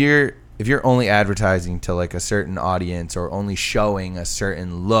if you're only advertising to like a certain audience or only showing a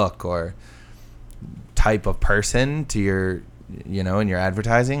certain look or type of person to your, you know, in your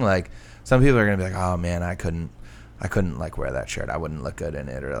advertising, like some people are gonna be like, oh man, I couldn't like wear that shirt. I wouldn't look good in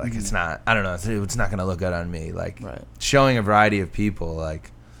it, or like it's not. I don't know. It's not gonna look good on me. Like Right. showing a variety of people,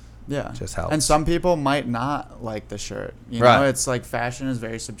 like Yeah. just helps. And some people might not like the shirt. You Right. know, it's like fashion is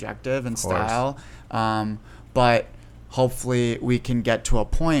very subjective in Of course. style. But hopefully we can get to a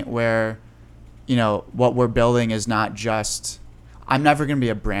point where, you know, what we're building is not just, I'm never going to be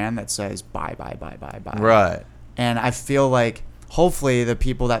a brand that says buy. right. And I feel like hopefully the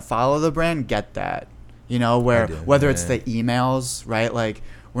people that follow the brand get that, you know, where do, whether yeah. it's the emails, right? Like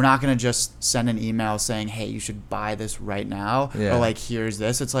we're not going to just send an email saying, hey, you should buy this right now. Yeah. Or like, here's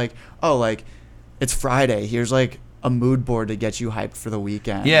this. It's like, oh, like it's Friday. Here's like a mood board to get you hyped for the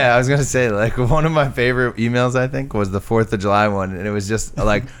weekend. Yeah, I was gonna say like one of my favorite emails I think was the 4th of July one, and it was just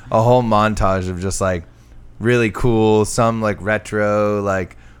like a whole montage of just like really cool, some like retro,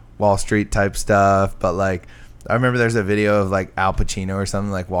 like Wall Street type stuff, but like I remember there's a video of like Al Pacino or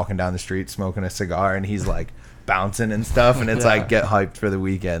something like walking down the street smoking a cigar, and he's like bouncing and stuff, and it's Yeah. like get hyped for the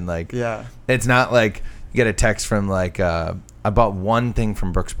weekend. Like Yeah. it's not like you get a text from like I bought one thing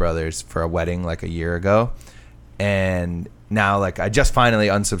from Brooks Brothers for a wedding like a year ago, and now like I just finally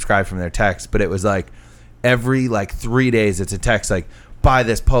unsubscribed from their text, but it was like every like 3 days it's a text like buy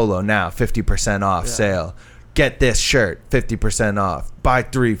this polo now 50% off Yeah. sale, get this shirt 50% off, buy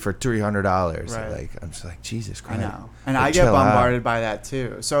 3 for $300. Right. Like I'm just like Jesus I Christ. know. And Like, I get chill out. bombarded by that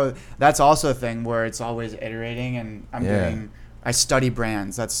too. So that's also a thing where it's always iterating, and Yeah. I study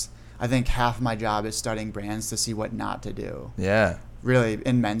brands. That's, I think half my job is studying brands to see what not to do. Yeah. Really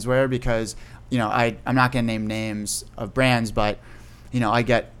in menswear, because, you know, I'm not going to name names of brands, but, you know, I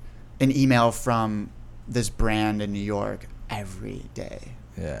get an email from this brand in New York every day.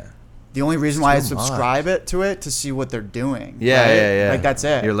 Yeah. The only reason why I too much. subscribe it to it to see what they're doing. Yeah, right? yeah, yeah. Like that's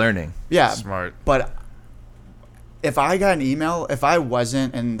it. You're learning. Yeah. Smart. But if I got an email, if I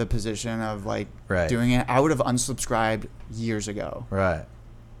wasn't in the position of like Right. doing it, I would have unsubscribed years ago. Right.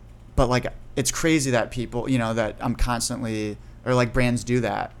 But like, it's crazy that people, you know, that I'm constantly, or like brands do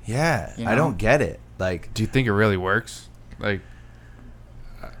that. Yeah. You I know? don't get it. Like Do you think it really works? Like,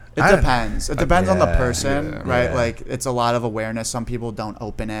 It I- depends. It depends on the yeah, person, yeah, right? yeah. Like it's a lot of awareness. Some people don't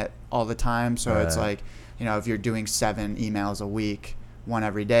open it all the time. So it's Right. like, you know, if you're doing 7 emails a week, one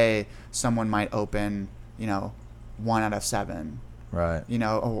every day, someone might open, you know, 1 out of 7. right. You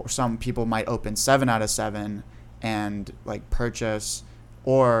know, or some people might open 7 out of 7 and like purchase,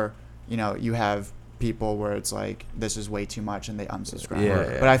 or, you know, you have people where it's like, this is way too much and they unsubscribe.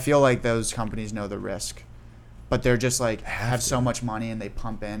 Yeah. But I feel like those companies know the risk, but they're just like have to. so much money and they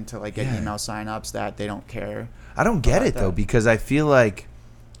pump in to like get Yeah. email signups that they don't care. I don't get about it though, that. because I feel like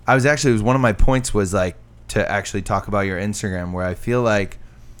it was one of my points was like to actually talk about your Instagram, where I feel like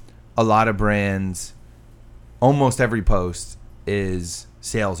a lot of brands, almost every post is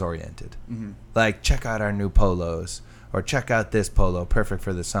sales oriented. Mhm. Like check out our new polos, or check out this polo, perfect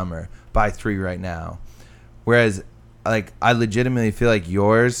for the summer, buy 3 right now. Whereas like I legitimately feel like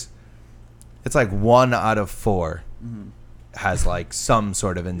yours, it's like 1 out of 4 has like some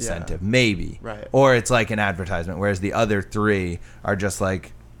sort of incentive, maybe. Right. Or it's like an advertisement, whereas the other 3 are just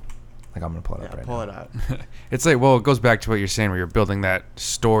like I'm gonna pull it up Yeah, right pull now. it up. it's like, well, it goes back to what you're saying, where you're building that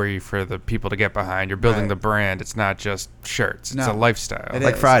story for the people to get behind. You're building Right. the brand. It's not just shirts. It's No. a lifestyle. It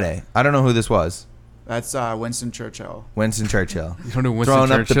Like is. Friday. I don't know who this was. That's Winston Churchill. Winston Churchill. You don't know who Winston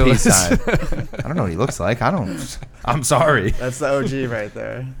Throwing up the Churchill peace is? sign. I don't know what he looks like. I'm sorry. That's the OG right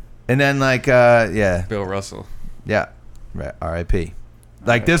there. And then like yeah. Bill Russell. Yeah. Right. R.I.P.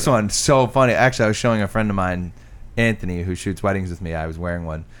 Like this one's so funny. Actually, I was showing a friend of mine, Anthony, who shoots weddings with me. I was wearing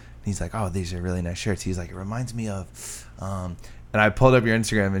one. And he's like, "Oh, these are really nice shirts." He's like, "It reminds me of," and I pulled up your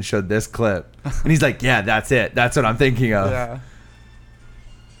Instagram and showed this clip. And he's like, "Yeah, that's it. That's what I'm thinking of." Yeah.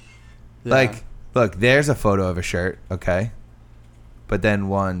 Like, look, there's a photo of a shirt, okay? But then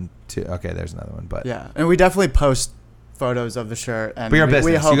 1, 2, okay, there's another one. But Yeah, and we definitely post photos of the shirt, and But you're a we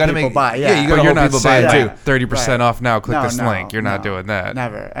business. hope You gotta people make- buy. yeah, Yeah, you But gotta you're hope not people buy saying it, like too. 30% Right. off now. Click No, this no, link. You're not no, doing that.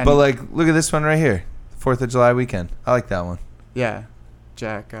 Never. And But like, look at this one right here, 4th of July weekend. I like that one. yeah,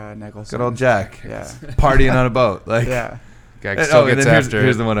 Jack Nicholson. Good old Jack, Yeah. partying on a boat. Like, Yeah. Guy And- still and gets then after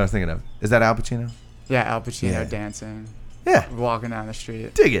here's it. the one I was thinking of. Is that Al Pacino? Yeah, Al Pacino Yeah. dancing, Yeah, walking down the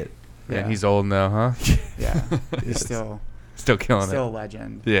street. dig it. Man, Yeah. he's old now, huh? Yeah, he's Yes. Still killing still a it.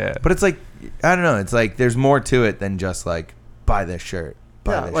 legend. Yeah. But it's like, I don't know. It's like there's more to it than just like buy this shirt.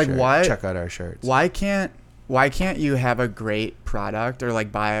 Buy Yeah, this like, shirt. why- Check out our shirts. Why can't why can't you have a great product or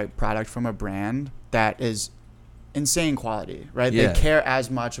like buy a product from a brand that is insane quality, right? Yeah. They care as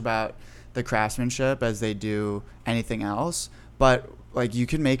much about the craftsmanship as they do anything else, but like you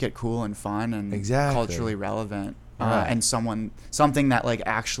can make it cool and fun and culturally relevant, and something that like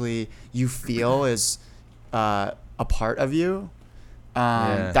actually you feel is a part of you.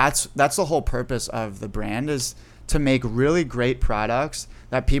 That's the whole purpose of the brand, is to make really great products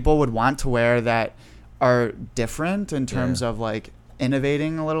that people would want to wear, that are different in terms of like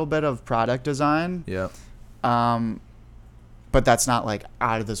innovating a little bit of product design. Yeah. But that's not like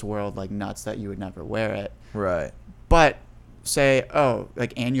out of this world, like nuts that you would never wear it. Right. But say, oh,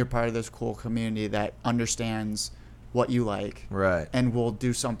 like, and you're part of this cool community that understands what you like. Right. And will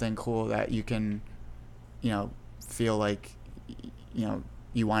do something cool that you can, feel like,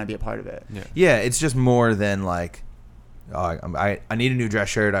 you want to be a part of it. Yeah. It's just more than like, oh, I need a new dress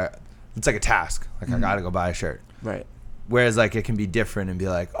shirt. It's like a task. Like, I got to go buy a shirt. Right. Whereas like it can be different and be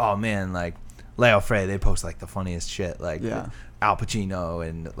like, oh man, like Leo Frey, they post like the funniest shit, like Al Pacino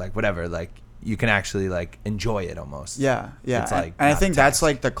and like whatever. Like you can actually like enjoy it almost. Yeah. It's like, and I think that's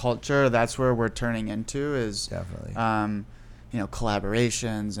like the culture. That's where we're turning into, is definitely,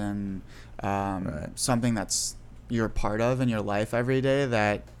 collaborations and something that's you're a part of in your life every day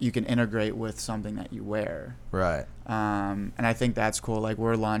that you can integrate with something that you wear. Right. And I think that's cool. Like,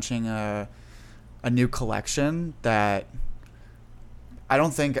 we're launching a new collection that I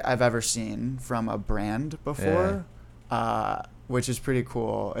don't think I've ever seen from a brand before, which is pretty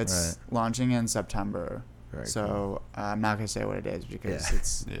cool. It's launching in September. Very so cool. I'm not going to say what it is because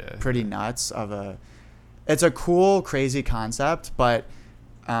it's pretty nuts. It's a cool, crazy concept, but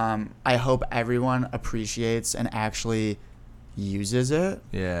I hope everyone appreciates and actually uses it.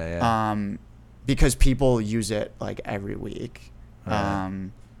 Because people use it like every week.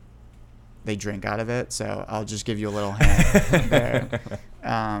 They drink out of it, so I'll just give you a little hint there.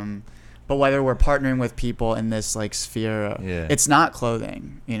 But whether we're partnering with people in this like sphere, it's not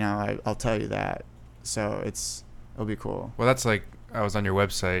clothing, I'll tell you that. So it'll be cool. Well, that's like, I was on your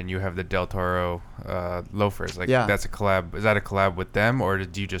website and you have the Del Toro loafers. Like, that's a collab. Is that a collab with them, or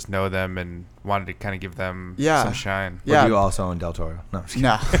did you just know them and wanted to kind of give them some shine? Or do you also own Del Toro? No, I'm just kidding.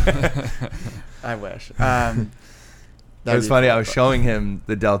 No. I wish. It was funny. I was showing him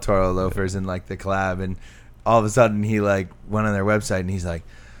the Del Toro loafers and like the collab, and all of a sudden he like went on their website and he's like,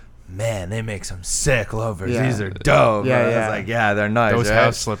 "Man, they make some sick loafers. These are dope." I was like, "Yeah, they're nice." Those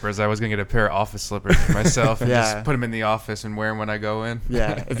house slippers. I was gonna get a pair of office slippers for myself and just put them in the office and wear them when I go in.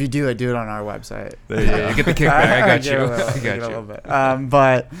 Yeah, if you do it on our website. You get the kickback. I got you. I got you. A little bit.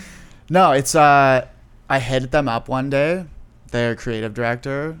 But no, it's I hit them up one day. Their creative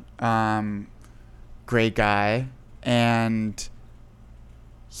director, great guy, and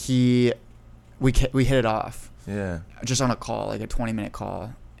we hit it off. Yeah. Just on a call, like a 20-minute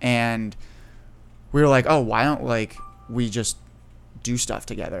call. And we were like, oh, why don't like we just do stuff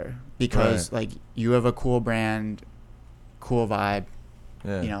together? Because like you have a cool brand, cool vibe.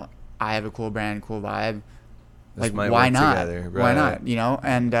 Yeah. I have a cool brand, cool vibe. This like why not? Right. Why not?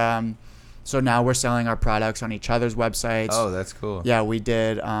 And so now we're selling our products on each other's websites. Oh, that's cool. Yeah, we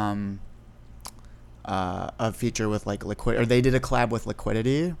did a feature with like they did a collab with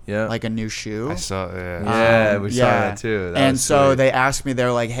Liquidity, like a new shoe. I saw, we saw that too. And so they asked me,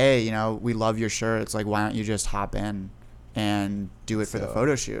 they're like, hey, we love your shirts. Like, why don't you just hop in and do it for the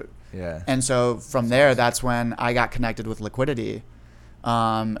photo shoot? Yeah. And so from there, that's when I got connected with Liquidity,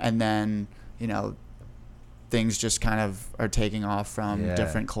 and then things just kind of are taking off from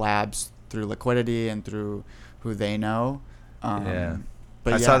different collabs through Liquidity and through who they know.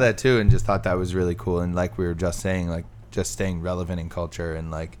 But I saw that too and just thought that was really cool. And like we were just saying, like just staying relevant in culture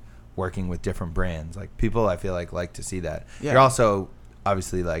and like working with different brands. Like people, I feel like to see that. You're also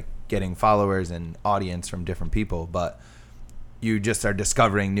obviously like getting followers and audience from different people, but you just are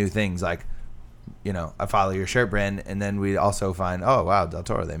discovering new things. Like, I follow your shirt brand, and then we also find, oh wow, Del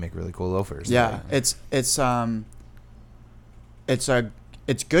Toro, they make really cool loafers. Yeah, it's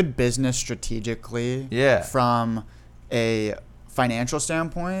good business strategically. Yeah. From a financial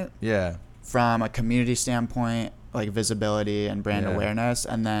standpoint, from a community standpoint, like visibility and brand awareness,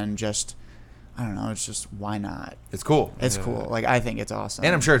 and then just I don't know, it's just why not? It's cool. It's cool. Like, I think it's awesome.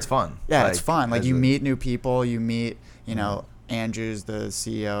 And I'm sure it's fun. Yeah, it's fun. Like, you meet new people, you meet, Andrew's the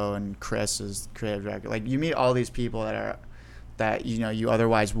CEO and Chris is creative director. Like, you meet all these people that you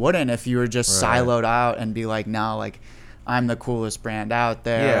otherwise wouldn't if you were just siloed out and be like, no, like, I'm the coolest brand out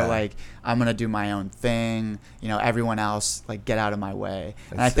there. Like, I'm going to do my own thing. Everyone else, like, get out of my way.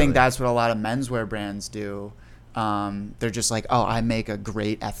 And I think that's what a lot of menswear brands do. They're just like, oh, I make a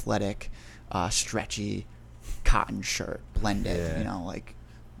great athletic, stretchy cotton shirt blended, you know, like,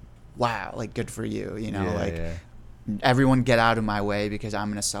 wow, like good for you, you know, everyone get out of my way because I'm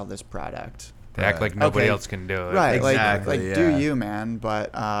going to sell this product. They act like nobody else can do it. Right. Exactly, do you, man.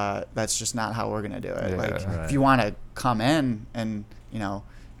 But that's just not how we're going to do it. If you want to come in and, you know,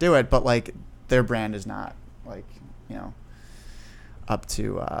 do it, but like their brand is not like, you know, up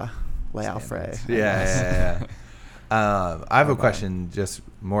to Le Alfred. I have a question, just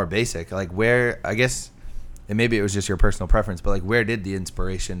more basic. Like where, I guess, and maybe it was just your personal preference, but like where did the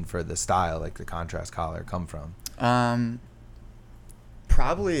inspiration for the style, like the contrast collar, come from?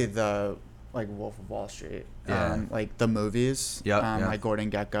 Probably the like Wolf of Wall Street, like the movies, like Gordon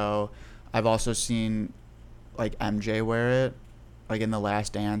Gekko. I've also seen like MJ wear it, like in The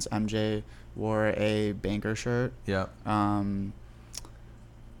Last Dance. MJ wore a banker shirt. I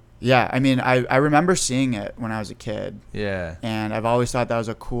mean, I remember seeing it when I was a kid. And I've always thought that was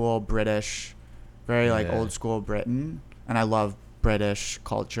a cool British, very like old school Britain, and I love British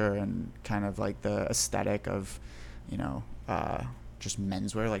culture and kind of like the aesthetic of, you know, just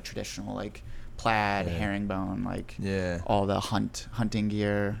menswear, like traditional, like plaid, herringbone, like all the hunting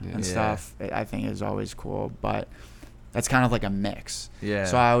gear and stuff. I think is always cool, but that's kind of like a mix.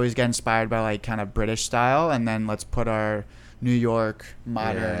 So I always get inspired by like kind of British style, and then let's put our New York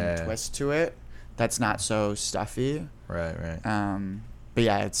modern twist to it. That's not so stuffy. Right. But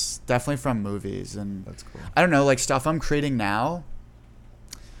yeah, it's definitely from movies, and that's cool. I don't know, like stuff I'm creating now.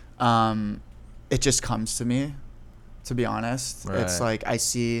 It just comes to me, to be honest. It's like I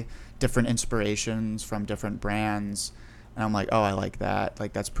see different inspirations from different brands, and I'm like, oh, I like that.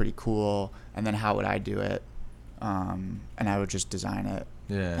 Like that's pretty cool. And then how would I do it? And I would just design it.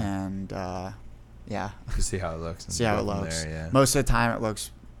 And to see how it looks. See how it looks. Most of the time, it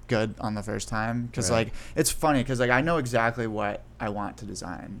looks good on the first time because like it's funny because like I know exactly what I want to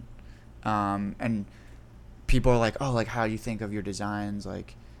design, and people are like, oh, like how do you think of your designs?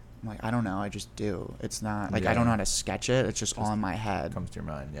 Like I'm like, I don't know, I just do. It's not like I don't know how to sketch it. It's just all in my head. Comes to your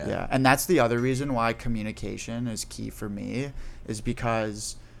mind. And that's the other reason why communication is key for me, is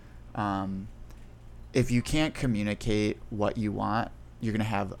because if you can't communicate what you want, you're gonna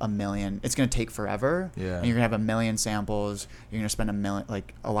have a million. It's gonna take forever. And you're gonna have a million samples. You're gonna spend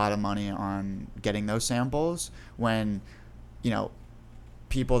a lot of money on getting those samples. When, you know,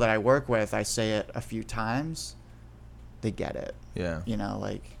 people that I work with, I say it a few times, they get it. You know,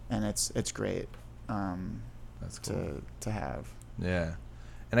 like, and it's great. That's cool to have.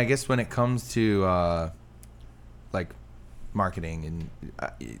 And I guess when it comes to like marketing, and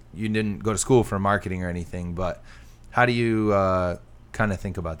you didn't go to school for marketing or anything, but how do you kind of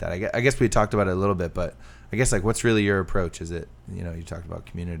think about that? I guess we talked about it a little bit, but I guess like what's really your approach? Is it, you know, you talked about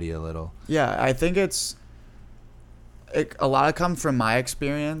community a little. I think a lot of comes from my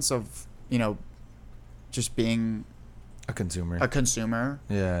experience of, you know, just being a consumer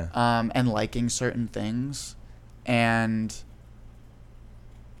and liking certain things, and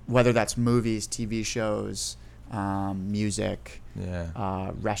whether that's movies, TV shows, music,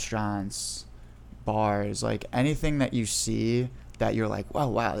 restaurants, bars, like anything that you see that you're like,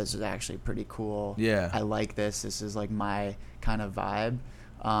 wow, this is actually pretty cool. I like this is like my kind of vibe.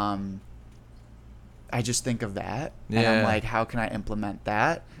 I just think of that, and I'm like, how can I implement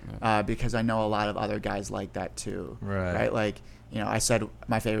that? Because I know a lot of other guys like that too. Right? Like, you know, I said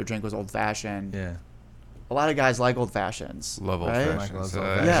my favorite drink was old fashioned. A lot of guys like old fashions. Love old fashions.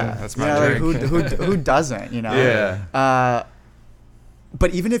 That's my drink. Like who doesn't? You know.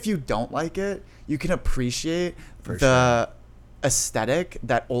 But even if you don't like it, you can appreciate the aesthetic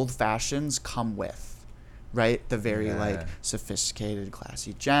that old fashions come with. Right? The very like sophisticated,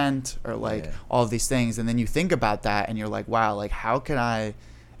 classy gent, or like all of these things. And then you think about that and you're like, wow, like how can I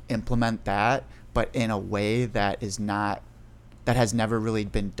implement that, but in a way that has never really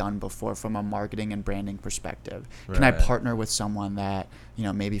been done before from a marketing and branding perspective? Can I partner with someone that, you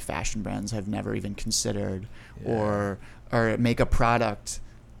know, maybe fashion brands have never even considered, or make a product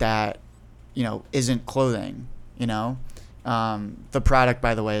that, you know, isn't clothing, you know? The product,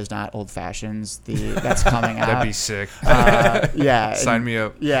 by the way, is not old fashions. That's coming out. That'd be sick. Sign me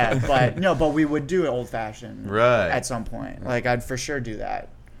up. But we would do old fashioned at some point. Like I'd for sure do that.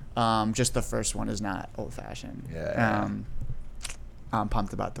 Just the first one is not old fashioned. I'm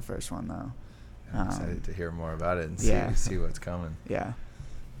pumped about the first one though. I'm excited to hear more about it and see what's coming. I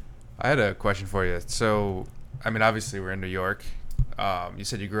had a question for you. So, I mean, obviously we're in New York. You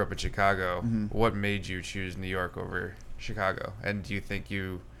said you grew up in Chicago. What made you choose New York over Chicago? And how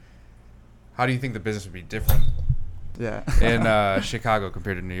do you think the business would be different in Chicago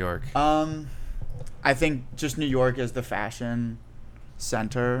compared to New York? I think just New York is the fashion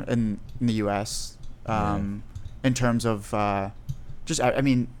center in the U.S. in terms of I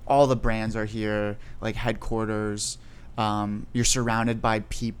mean, all the brands are here, like headquarters. You're surrounded by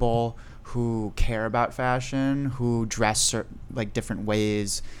people who care about fashion, who dress like different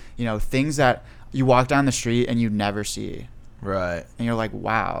ways, you know, things that you walk down the street and you never see. Right. And you're like,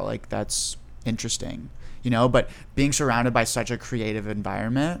 wow, like that's interesting, you know, but being surrounded by such a creative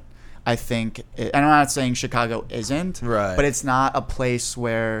environment, I think, and I'm not saying Chicago isn't, right, but it's not a place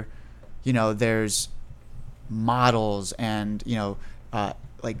where, you know, there's models and, you know,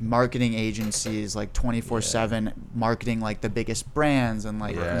 like marketing agencies like 24/7 marketing like the biggest brands and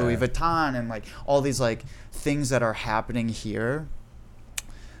like Louis Vuitton and like all these like things that are happening here.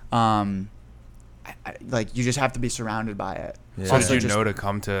 Like you just have to be surrounded by it. Yeah. So did you know to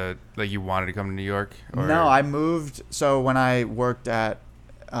come to, like, you wanted to come to New York? Or? No, I moved. So when I worked at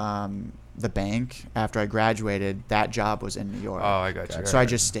the bank after I graduated, that job was in New York. Oh, I got you. So I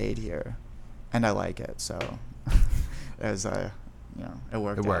just stayed here, and I like it. So as you know, it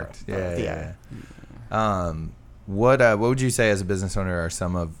worked. It worked. Out. Yeah. What would you say as a business owner are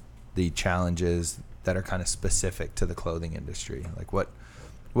some of the challenges that are kind of specific to the clothing industry? Like what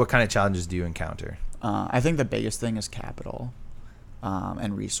kind of challenges do you encounter? I think the biggest thing is capital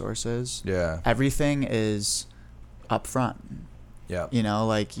and resources. Yeah. Everything is upfront. Yeah. You know,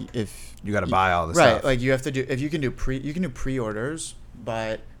 like if you got to buy all the right, stuff. like you have to do, if you can do pre-orders,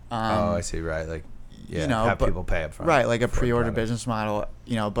 but oh, I see. Right. Like, yeah, you know, have people pay up front. Right, like a pre-order business model,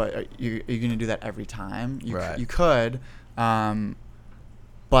 you know, but you're going to do that every time. You could,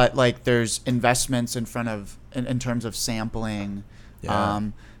 but like there's investments in terms of sampling. Yeah.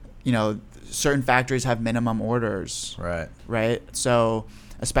 You know, certain factories have minimum orders. Right. Right. So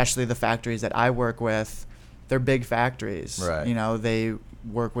especially the factories that I work with, they're big factories. Right. You know, they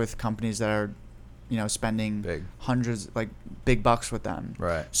work with companies that are, you know, spending hundreds, like big bucks with them.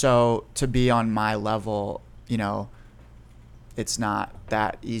 Right. So to be on my level, you know, it's not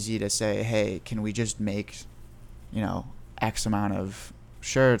that easy to say, hey, can we just make, you know, X amount of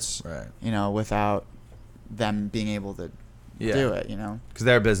shirts, right, you know, without them being able to do it, you know? Because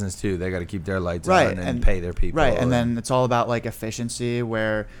they're a business too. They got to keep their lights right, on and pay their people. Right. And then it's all about like efficiency,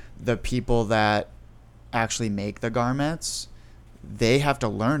 where the people that actually make the garments, they have to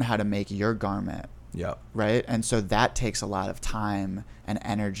learn how to make your garment. Yep. Right. And so that takes a lot of time and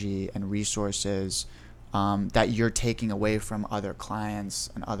energy and resources that you're taking away from other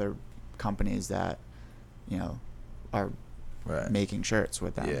clients and other companies that, you know, are making shirts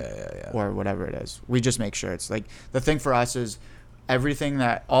with them. Yeah. Or whatever it is. We just make shirts. Like the thing for us is everything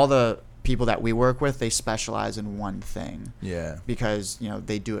that all the people that we work with, they specialize in one thing. Yeah. Because, you know,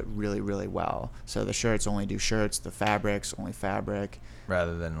 they do it really, really well. So the shirts only do shirts, the fabrics only fabric.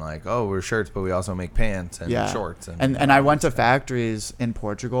 Rather than like, oh, we're shirts, but we also make pants and shorts. And I went to factories in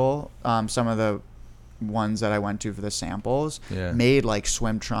Portugal. Some of the ones that I went to for the samples made like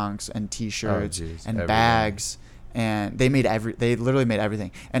swim trunks and T-shirts and everything. Bags. And they literally made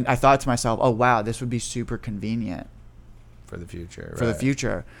everything. And I thought to myself, oh, wow, this would be super convenient. For the future. For the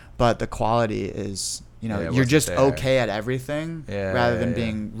future. But the quality is, you know, you're just okay at everything rather than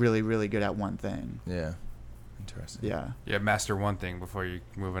being really, really good at one thing. Yeah. Interesting. Yeah, master one thing before you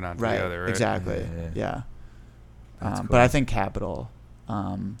moving on to the other, right? Exactly. Yeah. Cool. But I think capital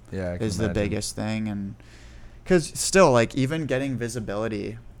is the biggest thing. And because still, like, even getting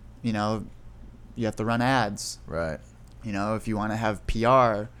visibility, you know, you have to run ads. Right. You know, if you want to have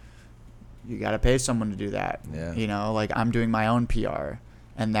PR, you got to pay someone to do that. Yeah. You know, like I'm doing my own PR,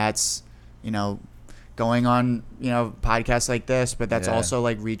 and that's, you know, going on, you know, podcasts like this, but that's also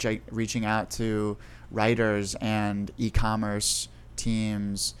like reaching out to writers and e-commerce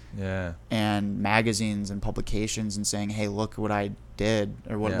teams and magazines and publications and saying, hey, look what I did,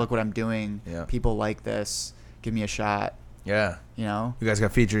 or look what I'm doing. People like this. Give me a shot. Yeah. You know? You guys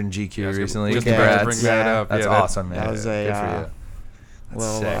got featured in GQ recently. Congrats. Bring that up. That's awesome, man. That was good for you.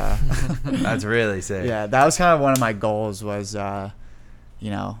 Well, that's really sick. Yeah, that was kind of one of my goals was, you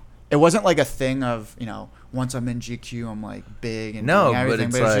know, it wasn't like a thing of, you know, once I'm in GQ, I'm like big and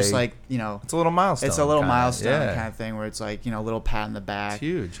everything, but it's just like, you know, it's a little milestone. It's a little milestone kind of thing where it's like, you know, a little pat in the back. It's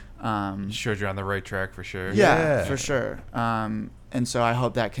huge. Showed you're on the right track for sure. Yeah, for sure. And so I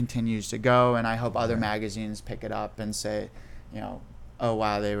hope that continues to go, and I hope other magazines pick it up and say, you know, oh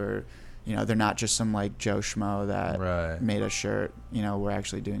wow, they were, you know, they're not just some like Joe Schmo that made a shirt. You know, we're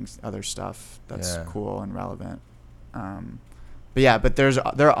actually doing other stuff that's cool and relevant. But there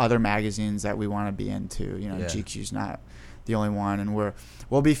are other magazines that we want to be into. You know, GQ's not the only one, and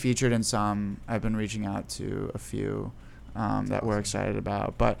we'll be featured in some. I've been reaching out to a few that we're excited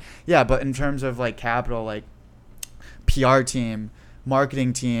about. But in terms of like capital, like PR team,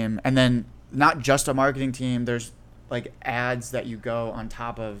 marketing team, and then not just a marketing team. There's like ads that you go on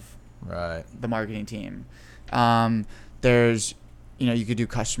top of Right. the marketing team. There's, you could do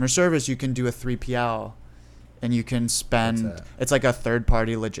customer service. You can do a 3PL, and you can spend. What's that? It's like a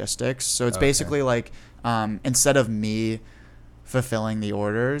third-party logistics. So it's Okay. basically like instead of me fulfilling the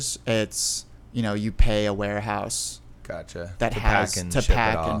orders, it's you pay a warehouse Gotcha. that To has pack and to ship it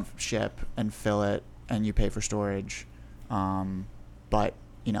pack and off. ship and fill it, and you pay for storage. But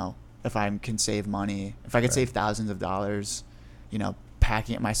if I can save money, if I could Right. save thousands of dollars,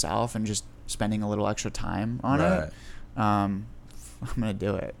 packing it myself and just spending a little extra time on Right. it, I'm gonna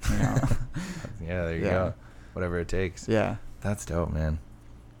do it. Yeah, there you Yeah. go. Whatever it takes. Yeah. That's dope, man.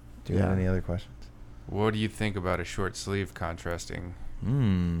 Do you have Yeah. any other questions? What do you think about a short sleeve contrasting?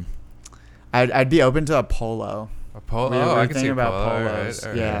 I'd be open to a polo. A polo? We were I can see thinking a about polo. All right, polos.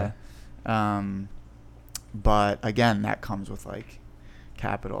 all right. Yeah. But again, that comes with like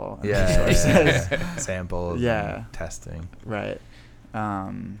capital. And Yeah, resources. yeah. Samples. Yeah. And testing. Right.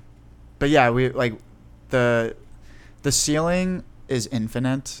 But yeah, we like the ceiling is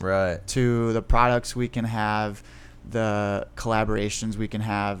infinite Right. to the products we can have, the collaborations we can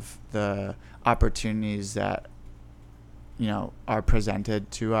have, the opportunities that are presented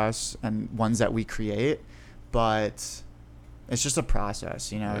to us and ones that we create. But it's just a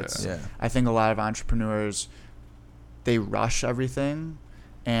process, It's Yeah. I think a lot of entrepreneurs, they rush everything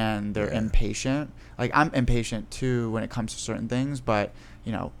and they're Yeah. impatient. Like I'm impatient too when it comes to certain things, but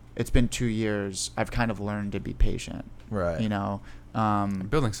it's been 2 years. I've kind of learned to be patient. Right.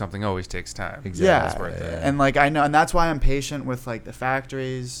 Building something always takes time. Exactly. Yeah, It's worth it. and like I know, and that's why I'm patient with like the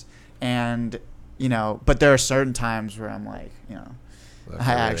factories, and but there are certain times where I'm like, Look,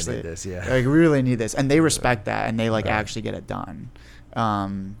 I really actually need this. Yeah. like we really need this, and they respect that, and they like Right. actually get it done.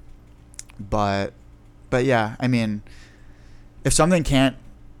 But yeah, I mean, if something can't,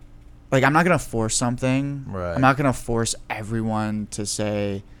 like, I'm not gonna force something. Right. I'm not gonna force everyone to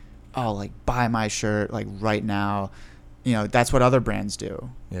say, oh, like buy my shirt like right now. That's what other brands do.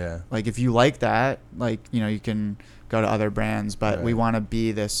 Yeah. Like if you like that, like you can go to other brands, but we Right. want to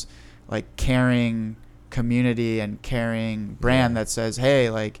be this like caring community and caring brand Yeah. that says, hey,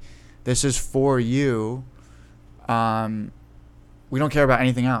 like this is for you. We don't care about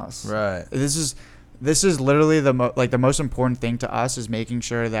anything else. Right. This is literally the most important thing to us is making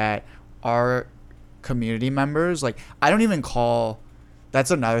sure that our community members, like I don't even call, that's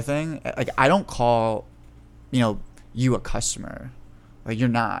another thing. Like I don't call, you a customer. Like you're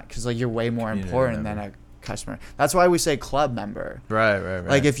not, because like you're way more Community important than member. a customer. That's why we say club member. Right. Right.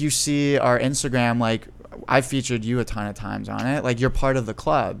 Like if you see our Instagram, like I featured you a ton of times on it. Like you're part of the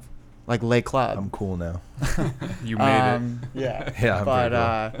club, like Lay Club. I'm cool now. You made it. Yeah. Yeah, I'm but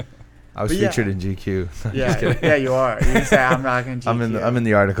pretty I was but yeah. featured in GQ. I'm just kidding. yeah, you are. You can say I'm rocking GQ. I'm in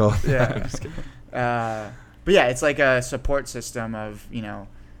the article. Yeah. I'm just kidding. But yeah, it's like a support system of,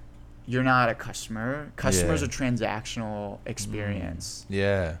 you're not a customer. Customer's Yeah. a transactional experience,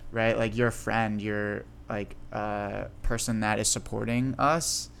 Yeah. right? Like you're a friend, you're like a person that is supporting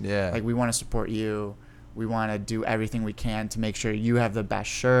us. Yeah. Like we want to support you. We want to do everything we can to make sure you have the best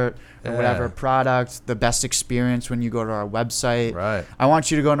shirt or whatever Yeah. product, the best experience when you go to our website. Right. I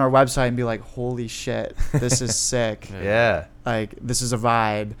want you to go on our website and be like, holy shit, this is sick. Yeah. Like this is a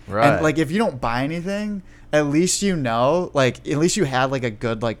vibe. Right. And like if you don't buy anything, at least like at least you had like a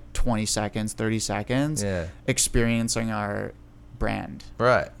good like 20 seconds, 30 seconds Yeah. experiencing our brand.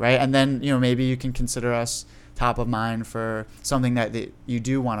 Right. Right? And then, maybe you can consider us top of mind for something that you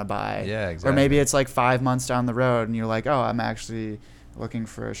do want to buy. Yeah, exactly. Or maybe it's like 5 months down the road and you're like, oh, I'm actually looking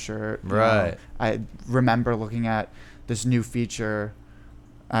for a shirt. Right. I remember looking at this new feature.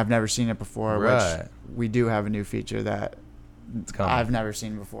 I've never seen it before, Right. which we do have a new feature that It's coming. I've never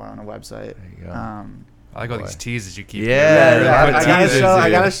seen before on a website. There you go. I like all Boy. these teases you keep. Yeah, doing. yeah, Put I gotta teasers show. I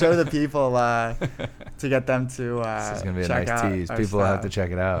in. gotta show the people to get them to This is gonna be a check nice out tease. our People will have to stuff.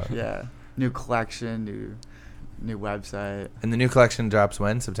 check it out. Yeah, new collection, new website. And the new collection drops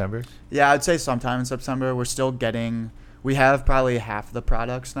when? September? Yeah, I'd say sometime in September. We're still getting. We have probably half the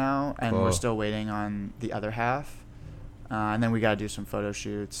products now, and we're Cool. still waiting on the other half. And then we gotta do some photo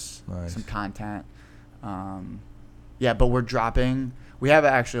shoots, Nice. some content. Yeah, but we're dropping. We have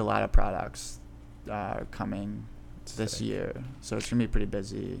actually a lot of products coming this Sick. year, so it's gonna be pretty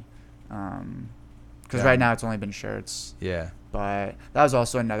busy. Because Yeah. right now it's only been shirts, Yeah. but that was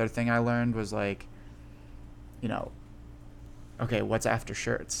also another thing I learned was like, okay, what's after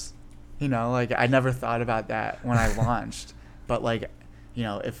shirts? Like I never thought about that when I launched, but like,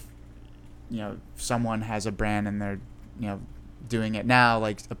 if someone has a brand and they're doing it now,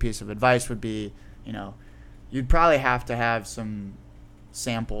 like a piece of advice would be, you'd probably have to have some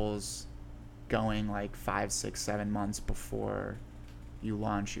samples going like 5, 6, 7 months before you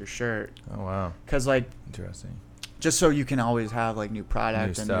launch your shirt. Oh wow, Because like interesting. just so you can always have like new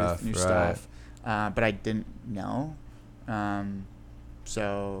product New and stuff, new right. stuff. But I didn't know.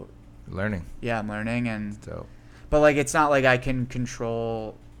 So Learning. yeah, I'm learning, and So but like it's not like I can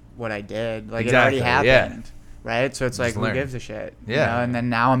control what I did. Like Exactly, it yeah. already happened, right? So it's Just like learn. who gives a shit? Yeah. You know? And then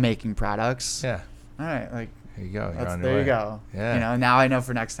now I'm making products. yeah, All right, like here you go. You're on your there way. you go. Yeah. You know, now I know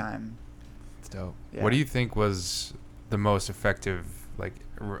for next time. It's dope. Yeah. What do you think was the most effective like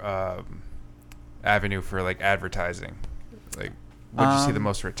avenue for like advertising? Like, what did you see the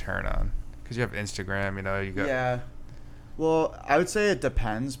most return on? Because you have Instagram, you know, you got Yeah. Well, I would say it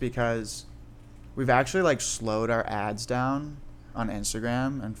depends because we've actually like slowed our ads down on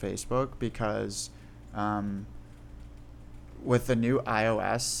Instagram and Facebook because with the new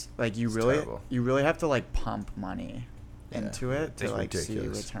iOS, like It's terrible. you really have to like pump money Yeah. into it to It's like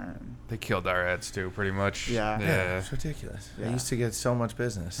ridiculous. see return. they killed our ads too, pretty much. Yeah. Yeah. It's ridiculous. I Yeah. used to get so much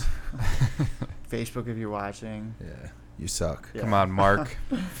business. Facebook, if you're watching, Yeah, you suck. yeah. Come on, Mark,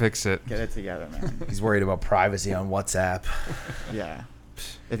 fix it. get it together, man. He's worried about privacy on WhatsApp. Yeah.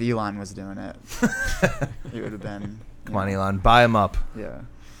 If Elon was doing it, it would have been. Come on, Elon, buy him up. Yeah.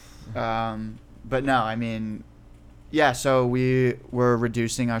 But no, I mean, yeah, so we were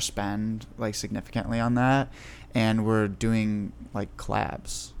reducing our spend like significantly on that, and we're doing like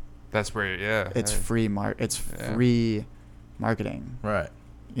collabs. That's where, yeah. It's free it's Yeah. free marketing. Right.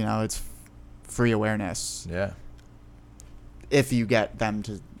 You know, it's free awareness Yeah. if you get them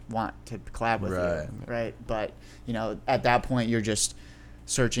to want to collab with Right. you, right? But, you know, at that point you're just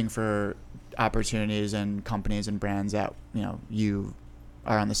searching for opportunities and companies and brands that, you know, you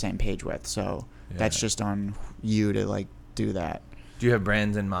are on the same page with. So that's Yeah. just on you to like do that. Do you have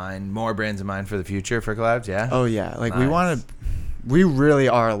brands in mind? More brands in mind for the future for collabs? Yeah. Oh yeah, like we Nice. want to. We really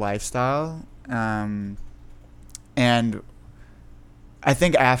are a lifestyle, and I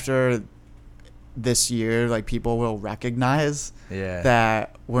think after this year, like people will recognize Yeah.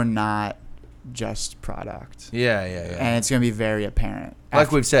 that we're not just product, Yeah. and it's gonna be very apparent. Like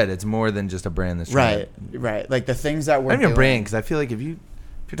after- we've said, it's more than just a brand that's right, right. Like the things that we're Not even a doing. brand, because I feel like if you're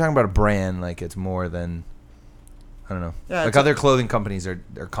talking about a brand, like it's more than, I don't know. Yeah, Like it's a- other clothing companies are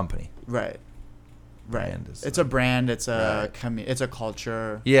company. Right. Right. Brand is It's like- a brand. It's a Right. it's a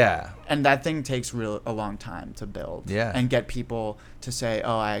culture. Yeah. And that thing takes a long time to build. Yeah. And get people to say,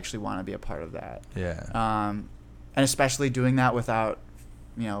 "Oh, I actually want to be a part of that." Yeah. And especially doing that without,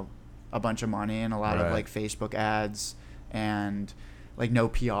 you know, a bunch of money and a lot of Right. like Facebook ads and like no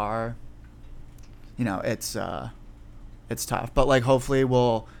PR. You know, it's tough, but like hopefully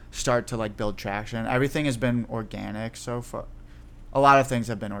we'll start to like build traction. Everything has been organic so far. A lot of things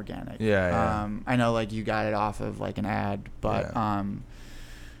have been organic. Yeah. I know like you got it off of like an ad, but Yeah.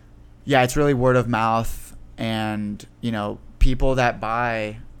 yeah, it's really word of mouth, and you know, people that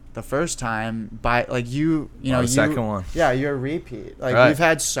buy the first time buy like you know, the you second one. Yeah, you're a repeat. Like Right. we've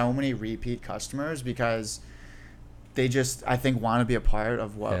had so many repeat customers because they just I think want to be a part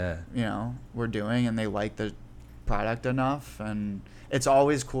of what Yeah. you know we're doing, and they like the product enough, and it's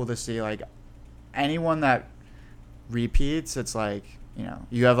always cool to see like anyone that repeats. It's like, you know,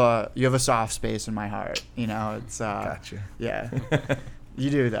 you have a soft space in my heart, you know. It's Gotcha. yeah. You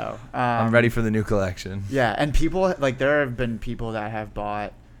do though. I'm ready for the new collection. Yeah, and people like there have been people that have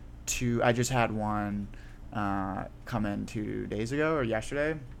bought two. I just had one come in 2 days ago or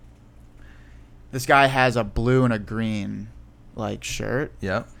yesterday. This guy has a blue and a green like shirt,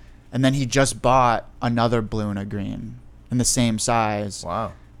 Yep. and then he just bought another blue and a green in the same size,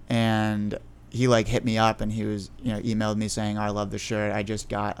 Wow. and he like hit me up and he was, you know, emailed me saying, "I love the shirt. I just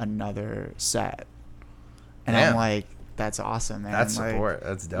got another set." And Damn. I'm like, that's awesome, man. That's Like, support.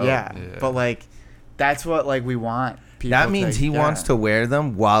 That's dope. yeah, Yeah. but like that's what like we want people That means to, he yeah. wants to wear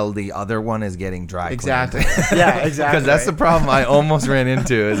them while the other one is getting dry cleaned. Exactly. Yeah, exactly. Because that's the problem I almost ran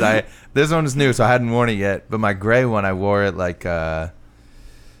into. Is this one is new, so I hadn't worn it yet. But my gray one, I wore it like I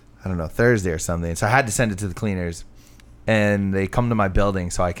don't know, Thursday or something. So I had to send it to the cleaners, and they come to my building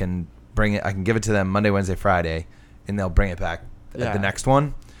so I can bring it. I can give it to them Monday, Wednesday, Friday, and they'll bring it back at Yeah. the next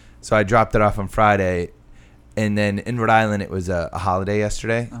one. So I dropped it off on Friday. And then in Rhode Island, it was a holiday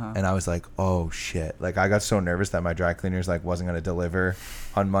yesterday, Uh-huh. and I was like, "Oh shit!" Like I got so nervous that my dry cleaners like wasn't gonna deliver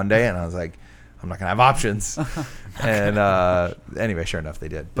on Monday, and I was like, "I'm not gonna have options." And anyway, sure enough, they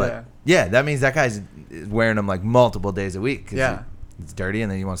did. But yeah, that means that guy's wearing them like multiple days a week. 'Cause Yeah. it's dirty, and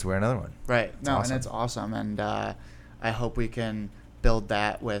then he wants to wear another one. Right. No, awesome. and it's awesome, and I hope we can build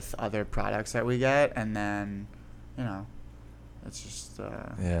that with other products that we get, and then, you know, it's just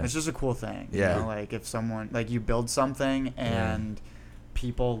Yeah. it's just a cool thing. Yeah. You know? Like if someone like you build something and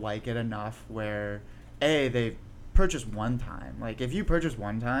people like it enough where they purchase one time. Like if you purchase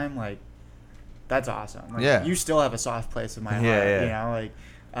one time, like that's awesome. Like, Yeah. you still have a soft place in my heart. Yeah. You know, like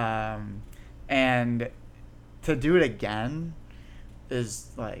and to do it again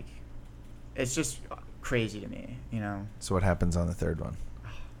is like it's just crazy to me. You know. So what happens on the third one?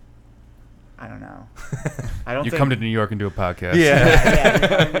 I don't know. I don't. You think, come to New York and do a podcast. Yeah, you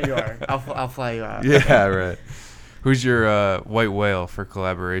come to New York. I'll fly you out. Yeah, right. Who's your white whale for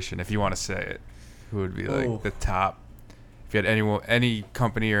collaboration, if you want to say it? Who would be like Ooh. the top? If you had any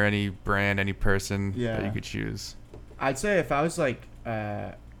company or any brand, any person that Yeah. you could choose. I'd say if I was like,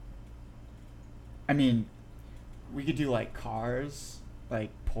 I mean, we could do like cars, like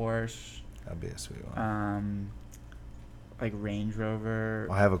Porsche, That'd be a sweet one. like Range Rover.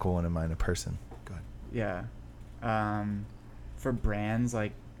 I have a cool one in mind. A person. Go ahead. Yeah. For brands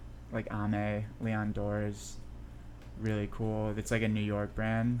like Ame, Leon Dors, really cool. It's like a New York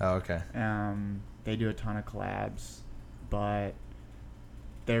brand. Oh, okay. They do a ton of collabs, but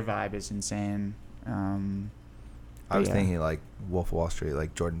their vibe is insane. I was yeah. thinking like Wolf of Wall Street,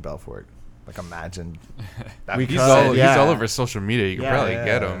 like Jordan Belfort. Like imagine. We He's could, all yeah. over social media. You could Yeah. probably Yeah.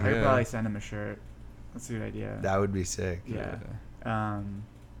 get him. I could Yeah. probably send him a shirt. That's a good idea. That would be sick. Yeah.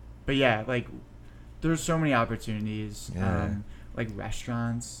 But yeah, like there's so many opportunities. Yeah. Like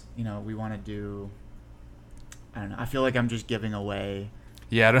restaurants, you know, we want to do. I don't know. I feel like I'm just giving away.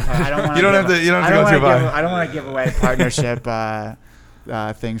 Yeah, I don't. I don't want. You don't have to. You don't have to go too far. I don't want to give away partnership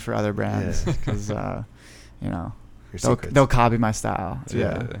things for other brands because you know Your secrets. they'll copy my style.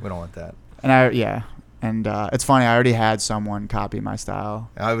 Yeah. We don't want that. And it's funny. I already had someone copy my style.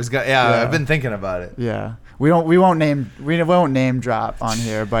 Yeah. I've been thinking about it. Yeah, we won't name drop on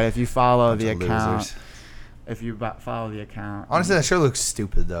here, but if you follow the Bunch of account, losers. if you follow the account, Honestly, that sure looks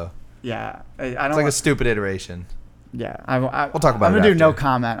stupid though. yeah, I don't. It's like want- a stupid iteration. Yeah, We'll talk about I'm it gonna do no after.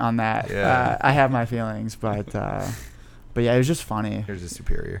 comment on that. Yeah. I have my feelings, but yeah, it was just funny. Here's a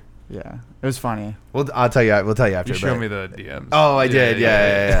superior. Yeah, it was funny. We'll tell you after. You showed but- me the DMs. Oh, I did.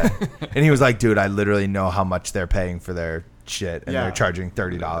 Yeah. And he was like, "Dude, I literally know how much they're paying for their shit, and Yeah. they're charging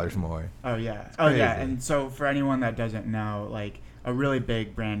 $30 more." Oh yeah. Oh yeah. crazy. And so for anyone that doesn't know, like a really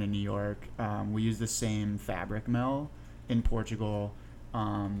big brand in New York, we use the same fabric mill in Portugal,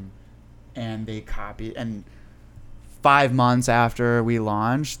 and they copy. And 5 months after we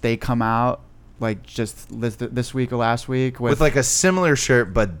launched, they come out like just this week or last week With like a similar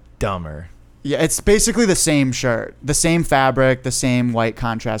shirt, but dumber. Yeah, it's basically the same shirt, the same fabric, the same white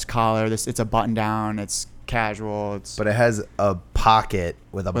contrast collar. It's a button down. It's casual. It's But it has a pocket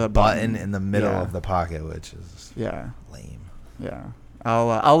with a With a button button. in the middle Yeah. of the pocket, which is yeah, lame. yeah.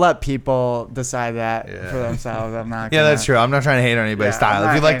 I'll let people decide that Yeah. for themselves. I'm not. Yeah, gonna, that's true. I'm not trying to hate on anybody's Yeah, style. I'm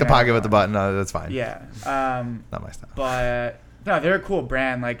If you not like the hating on pocket with the anyone. button, that's fine. Yeah. Not my style. But no, they're a cool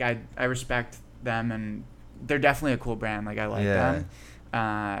brand. Like I respect them, and they're definitely a cool brand. Like I like Yeah.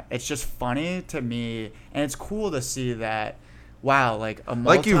 them. It's just funny to me, and it's cool to see that. Wow, like a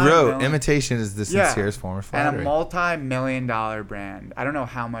Like you wrote, multi-million- imitation is the Yeah. sincerest form of and a flattery. multi-million-dollar brand. I don't know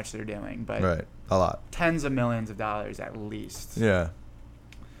how much they're doing, but Right. A lot. tens of millions of dollars at least. Yeah.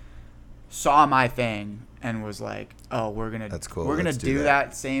 Saw my thing and was like, "Oh, we're gonna That's cool. We're gonna Let's do do that."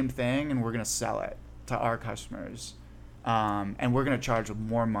 that same thing, and we're gonna sell it to our customers, and we're gonna charge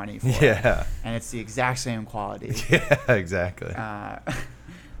more money for it. Yeah. And it's the exact same quality. Yeah, exactly. And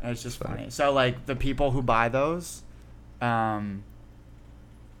it's just Funny. funny. So like the people who buy those,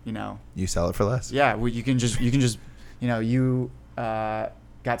 you know, You sell it for less. yeah, well, you can just, you know, you got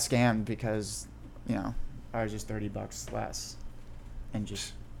scammed because, you know, ours is $30 less, and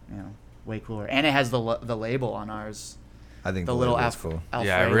just, you know, way cooler. And it has the label on ours, I think the the little label's Alf- cool. Alfredo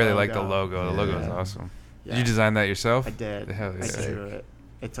Yeah, I really like the logo. The Yeah. logo is awesome. Yeah. Did you design that yourself? I did. Hell I yeah. drew it.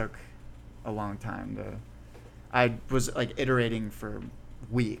 It took a long time to. I was like iterating for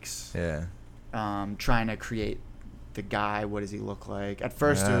weeks, Yeah. trying to create the guy. What does he look like? At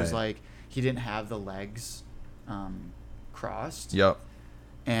first, it was Right. like he didn't have the legs crossed, Yep.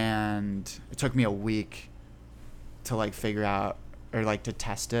 and it took me a week to like figure out or like to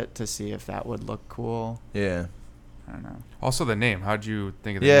test it to see if that would look cool. Yeah. I don't know. Also, the name. How'd you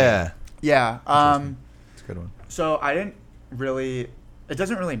think of the name? Yeah. Yeah. It's a good one. So I didn't really. It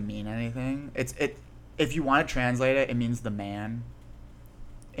doesn't really mean anything. If you want to translate it, it means the man.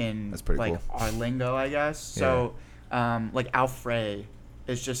 In That's pretty like cool. our lingo, I guess. So, like Alfred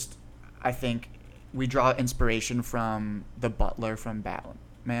is just. I think we draw inspiration from the butler from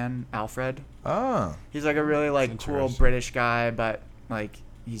Batman, Alfred. Oh, He's like a really like That's cool interesting. British guy, but like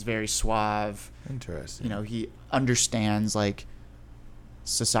he's very suave. interesting. You know, he understands like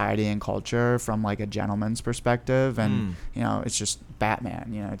society and culture from like a gentleman's perspective, and you know, it's just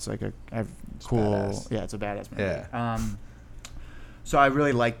Batman. You know, it's like a cool. badass. Yeah, it's a badass movie. Yeah. So I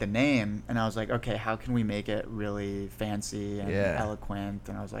really liked the name, and I was like, okay, how can we make it really fancy and Yeah. eloquent?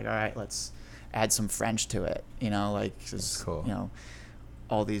 And I was like, all right, let's add some French to it. You know, like 'cause, That's cool. you know,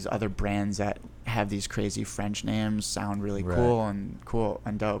 all these other brands that have these crazy French names sound really Right. cool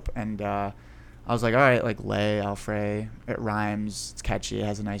and dope. And I was like, all right, like Lay Alfray, it rhymes, it's catchy, it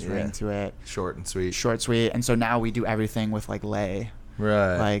has a nice Yeah. ring to it, Short and sweet. short, sweet. And so now we do everything with like Lay.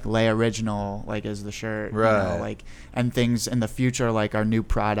 Right. Like Lay Original, like is the shirt, Right. You know, like, and things in the future, like our new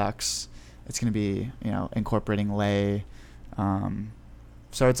products, it's gonna be, you know, incorporating Lay.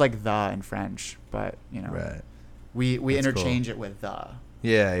 So it's like the in French, but you know, Right. we That's interchange it with the.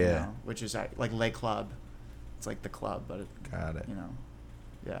 Yeah. You Yeah. know, which is like Lay Club. It's like the club, but it, Got it. you know,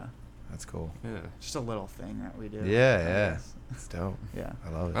 yeah, That's cool. Yeah. just a little thing that we do. Yeah, I yeah. guess. It's dope. Yeah, I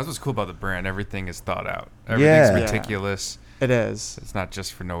love it. That's what's cool about the brand. Everything is thought out. Everything's Yeah. meticulous. it is. It's not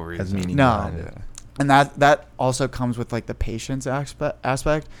just for no reason. Has meaning No. behind it. Yeah. And that also comes with like the patience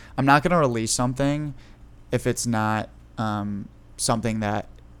aspect. I'm not gonna release something if it's not something that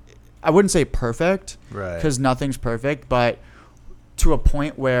I wouldn't say perfect, Right. because nothing's perfect, but to a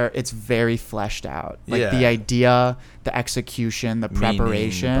point where it's very fleshed out. Like the Yeah. idea, the execution, the Meaning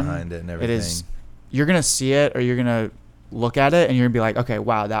preparation behind it and It everything. is. You're gonna see it, or you're gonna look at it, and you're gonna be like, okay,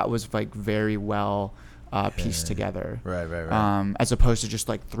 wow, that was like very well pieced Yeah. together. Right. Right. As opposed to just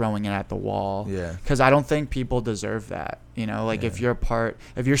like throwing it at the wall. Yeah. Because I don't think people deserve that. You know, like if Yeah.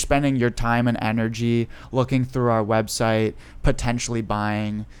 if you're spending your time and energy looking through our website, potentially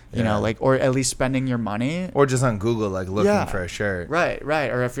buying, you Yeah. know, like, or at least spending your money. Or just on Google, like looking Yeah. for a shirt. Right.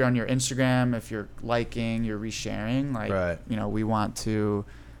 Or if you're on your Instagram, if you're liking, you're resharing, like, Right. you know, we want to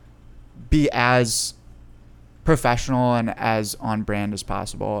be as professional and as on brand as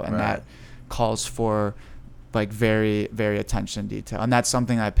possible. And Right. that calls for like very, very attention to detail. And that's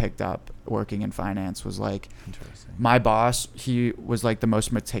something I picked up working in finance, was like, Interesting. my boss, he was like the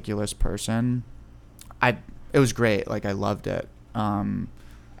most meticulous person. It was great. Like I loved it.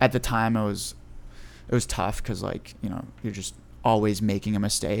 At the time it was tough, cause like, you know, you're just always making a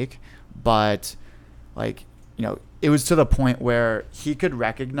mistake, but like, you know, it was to the point where he could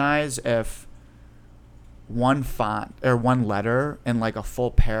recognize if one font or one letter in like a full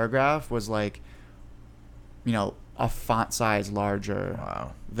paragraph was like, you know, a font size larger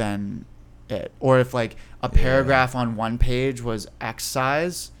Wow. than it, or if like a paragraph on one page was X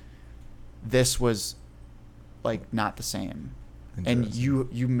size, this was like not the same, and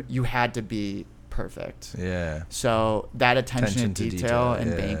Interesting. you had to be perfect. Yeah. So that attention to detail in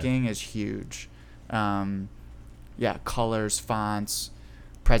yeah. banking is huge. Yeah, colors, fonts,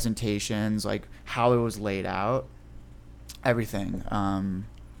 presentations, like how it was laid out, everything.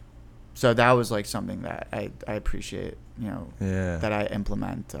 So that was like something that I appreciate, you know, Yeah. that I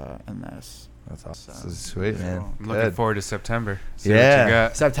implement in this. That's awesome. So, This is sweet, man. cool. I'm looking Good. forward to September. See Yeah. what you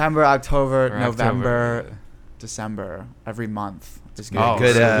got. September, October, Or November, October. December, every month. It's Good, Oh,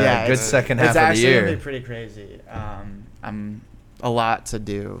 good, so- yeah, good it's- second half It's of the actually gonna year. be pretty crazy. I'm a lot to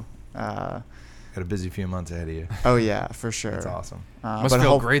do. Got a busy few months ahead of you. Oh yeah, for sure. That's awesome. Must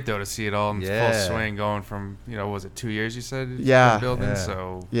feel great though to see it all in Yeah. full swing, going from, you know, was it 2 years you said? you've Yeah. been building, Yeah.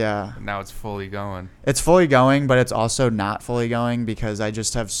 so Yeah, now it's fully going. it's fully going, but it's also not fully going because I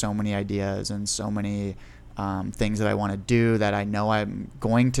just have so many ideas and so many things that I want to do that I know I'm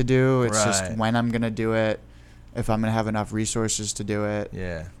going to do. It's just Right. when I'm gonna do it, if I'm gonna have enough resources to do it.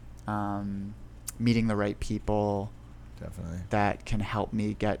 Yeah, Meeting the right people definitely. that can help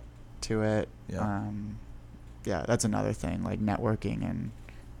me get to it. Yeah. Yeah, that's another thing. Like networking and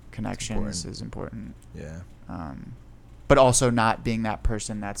connections important. is important. Yeah. But also not being that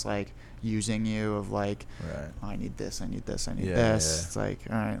person that's like using you of like, Right. oh, I need this, I need this, I need Yeah, this. yeah. It's like,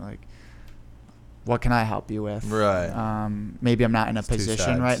 all right, like, what can I help you with? Right. Maybe I'm not in a It's two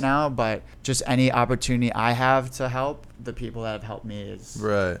position right sides. now, but just any opportunity I have to help the people that have helped me is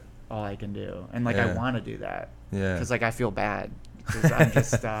Right. all I can do. And like, Yeah. I want to do that. Yeah. Because like I feel bad because I'm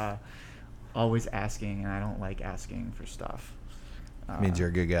just always asking, and I don't like asking for stuff. Means you're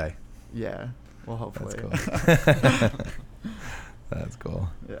a good guy. Yeah. Well, hopefully. That's cool. That's cool.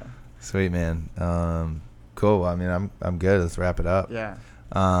 Yeah. Sweet, man. Cool. I mean, I'm good. Let's wrap it up. Yeah.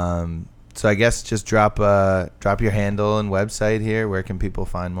 So I guess just drop your handle and website here. Where can people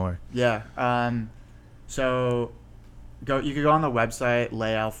find more? Yeah. So you could go on the website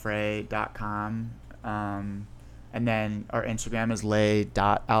layalfray.com. And then our Instagram is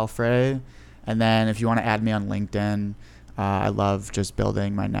lay.alfray. And then if you want to add me on LinkedIn, I love just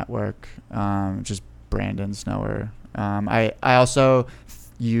building my network. Just Brandon Snower. I also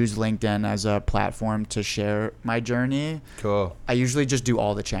use LinkedIn as a platform to share my journey. Cool. I usually just do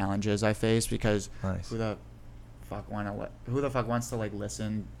all the challenges I face because Nice. who the fuck wants to like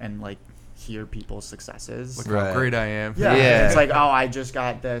listen and like hear people's successes? Look Right. how great I am. Yeah. It's like, oh, I just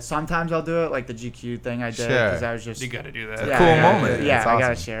got this. Sometimes I'll do it like the GQ thing I did because Sure. I was just You got to do that. a cool moment. Yeah, It's I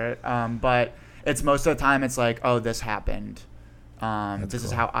gotta awesome. share it. But it's most of the time it's like, oh, this happened. This is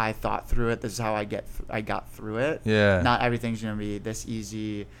cool. how I thought through it. This is how I got through it. Yeah. Not everything's gonna be this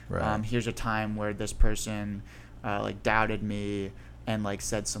easy. Right. Here's a time where this person like doubted me and like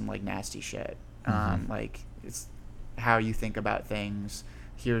said some like nasty shit. Like it's how you think about things.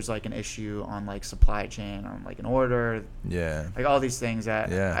 Here's like an issue on like supply chain, on like an order, Yeah. like all these things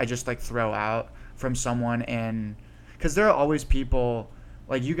that Yeah. I just like throw out from someone. And because there are always people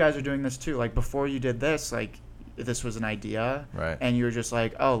like you guys are doing this too. Like before you did this, like this was an idea, Right. and you were just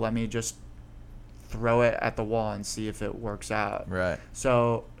like, oh, let me just throw it at the wall and see if it works out. Right.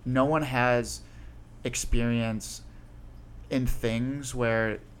 So no one has experience in things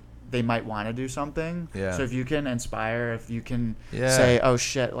where they might want to do something. Yeah. So if you can inspire, if you can Yeah. say, oh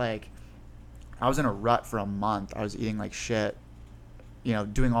shit, like I was in a rut for a month. I was eating like shit,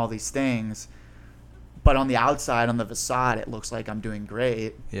 doing all these things. But on the outside, on the facade, it looks like I'm doing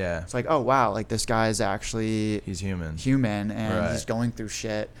great. Yeah. It's like, oh wow, like this guy's actually He's human. human and Right. he's going through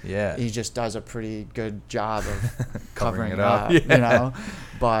shit. Yeah. He just does a pretty good job of Covering covering it it up. up, Yeah.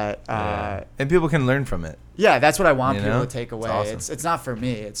 But Yeah. And people can learn from it. yeah, that's what I want You people know? to take It's away. awesome. It's not for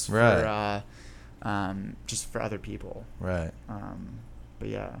me. It's Right. for just for other people. Right. But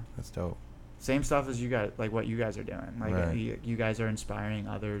yeah, That's dope. same stuff as you guys, like what you guys are doing. Like Right. you guys are inspiring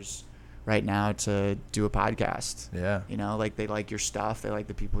others right now to do a podcast. Yeah. Like they like your stuff. They like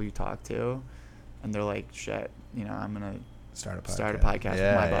the people you talk to, and they're like, shit. I'm gonna Start a podcast. start a podcast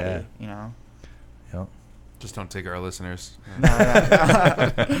Yeah, with my buddy. yeah. Yep. Just don't take our listeners.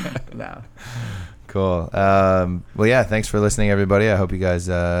 No. Cool. Well, yeah, thanks for listening, everybody. I hope you guys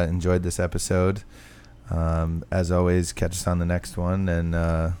enjoyed this episode. As always, catch us on the next one,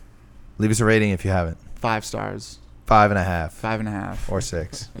 and leave us a rating if you haven't. 5 stars. 5.5 5.5. or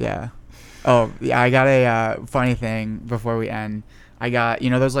 6. Yeah. Oh, yeah. I got a funny thing before we end. I got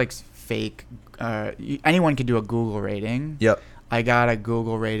those like fake. Anyone could do a Google rating. Yep. I got a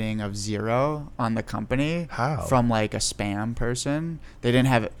Google rating of 0 on the company. How? From like a spam person. They didn't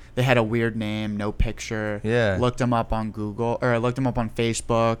have. They had a weird name, no picture. Yeah. Looked them up on Google or looked them up on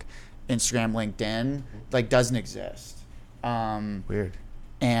Facebook, Instagram, LinkedIn. Like doesn't exist. Weird.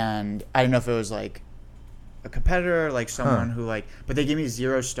 And I don't know if it was like a competitor, like someone who like, but they gave me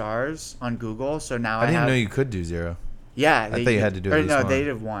 0 stars on Google. So now I didn't have, know you could do 0. Yeah, I thought you had to do at or least no, one. they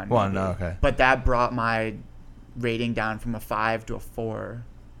did 1. One, maybe. oh, okay. But that brought my rating down from a 5 to a 4,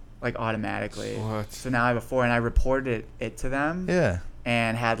 like automatically. What? So now I have a 4, and I reported it to them. Yeah.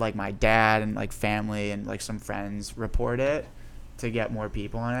 And had like my dad and like family and like some friends report it to get more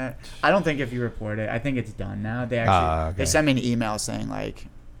people on it. I don't think if you report it, I think it's done now. They actually okay. they sent me an email saying like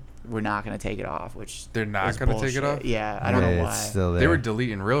we're not gonna take it off, which They're not is gonna take it bullshit. off? Yeah, I don't know Yeah, why. It's still there. They were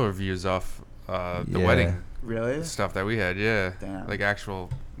deleting real reviews off the Yeah. wedding Really? stuff that we had. Yeah. Damn. Like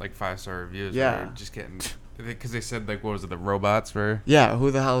actual like 5-star reviews. Yeah. They were just getting because they said like what was it, the robots were. Yeah, who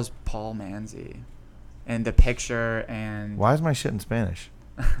the hell is Paul Manzi? And the picture and Why is my shit in Spanish?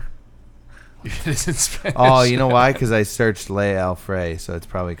 It is in Spanish. Oh, you know why? Because I searched Le Alfred, so it's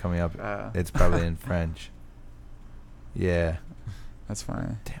probably coming up. Oh. It's probably in French. Yeah. That's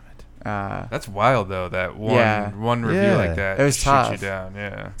funny. Damn it. That's wild though. That one Yeah. one review Yeah. like that It was shoots tough. you down.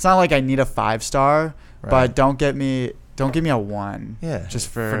 Yeah. It's not like I need a 5-star, Right. but don't give me a 1. Yeah. Just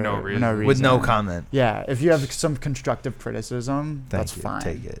for no reason. With no comment. Yeah, if you have some constructive criticism, Thank that's you. fine.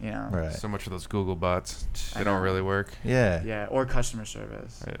 Take it. Right. So much for those Google bots. I They don't know. really work. Yeah. Yeah, or customer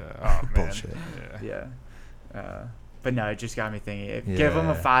service. Yeah. Oh man. Bullshit. Yeah. Yeah. But no, it just got me thinking. Give them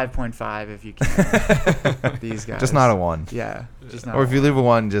a Yeah. 5.5 if you can. These guys. Just not a 1. Yeah. Just not Or a if you 1. leave a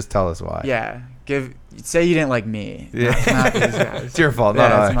 1, just tell us why. Yeah. Say you didn't like me. Yeah. Not these guys. It's your fault, Yeah,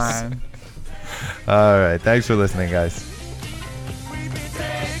 not it's ours. mine. All right. Thanks for listening, guys.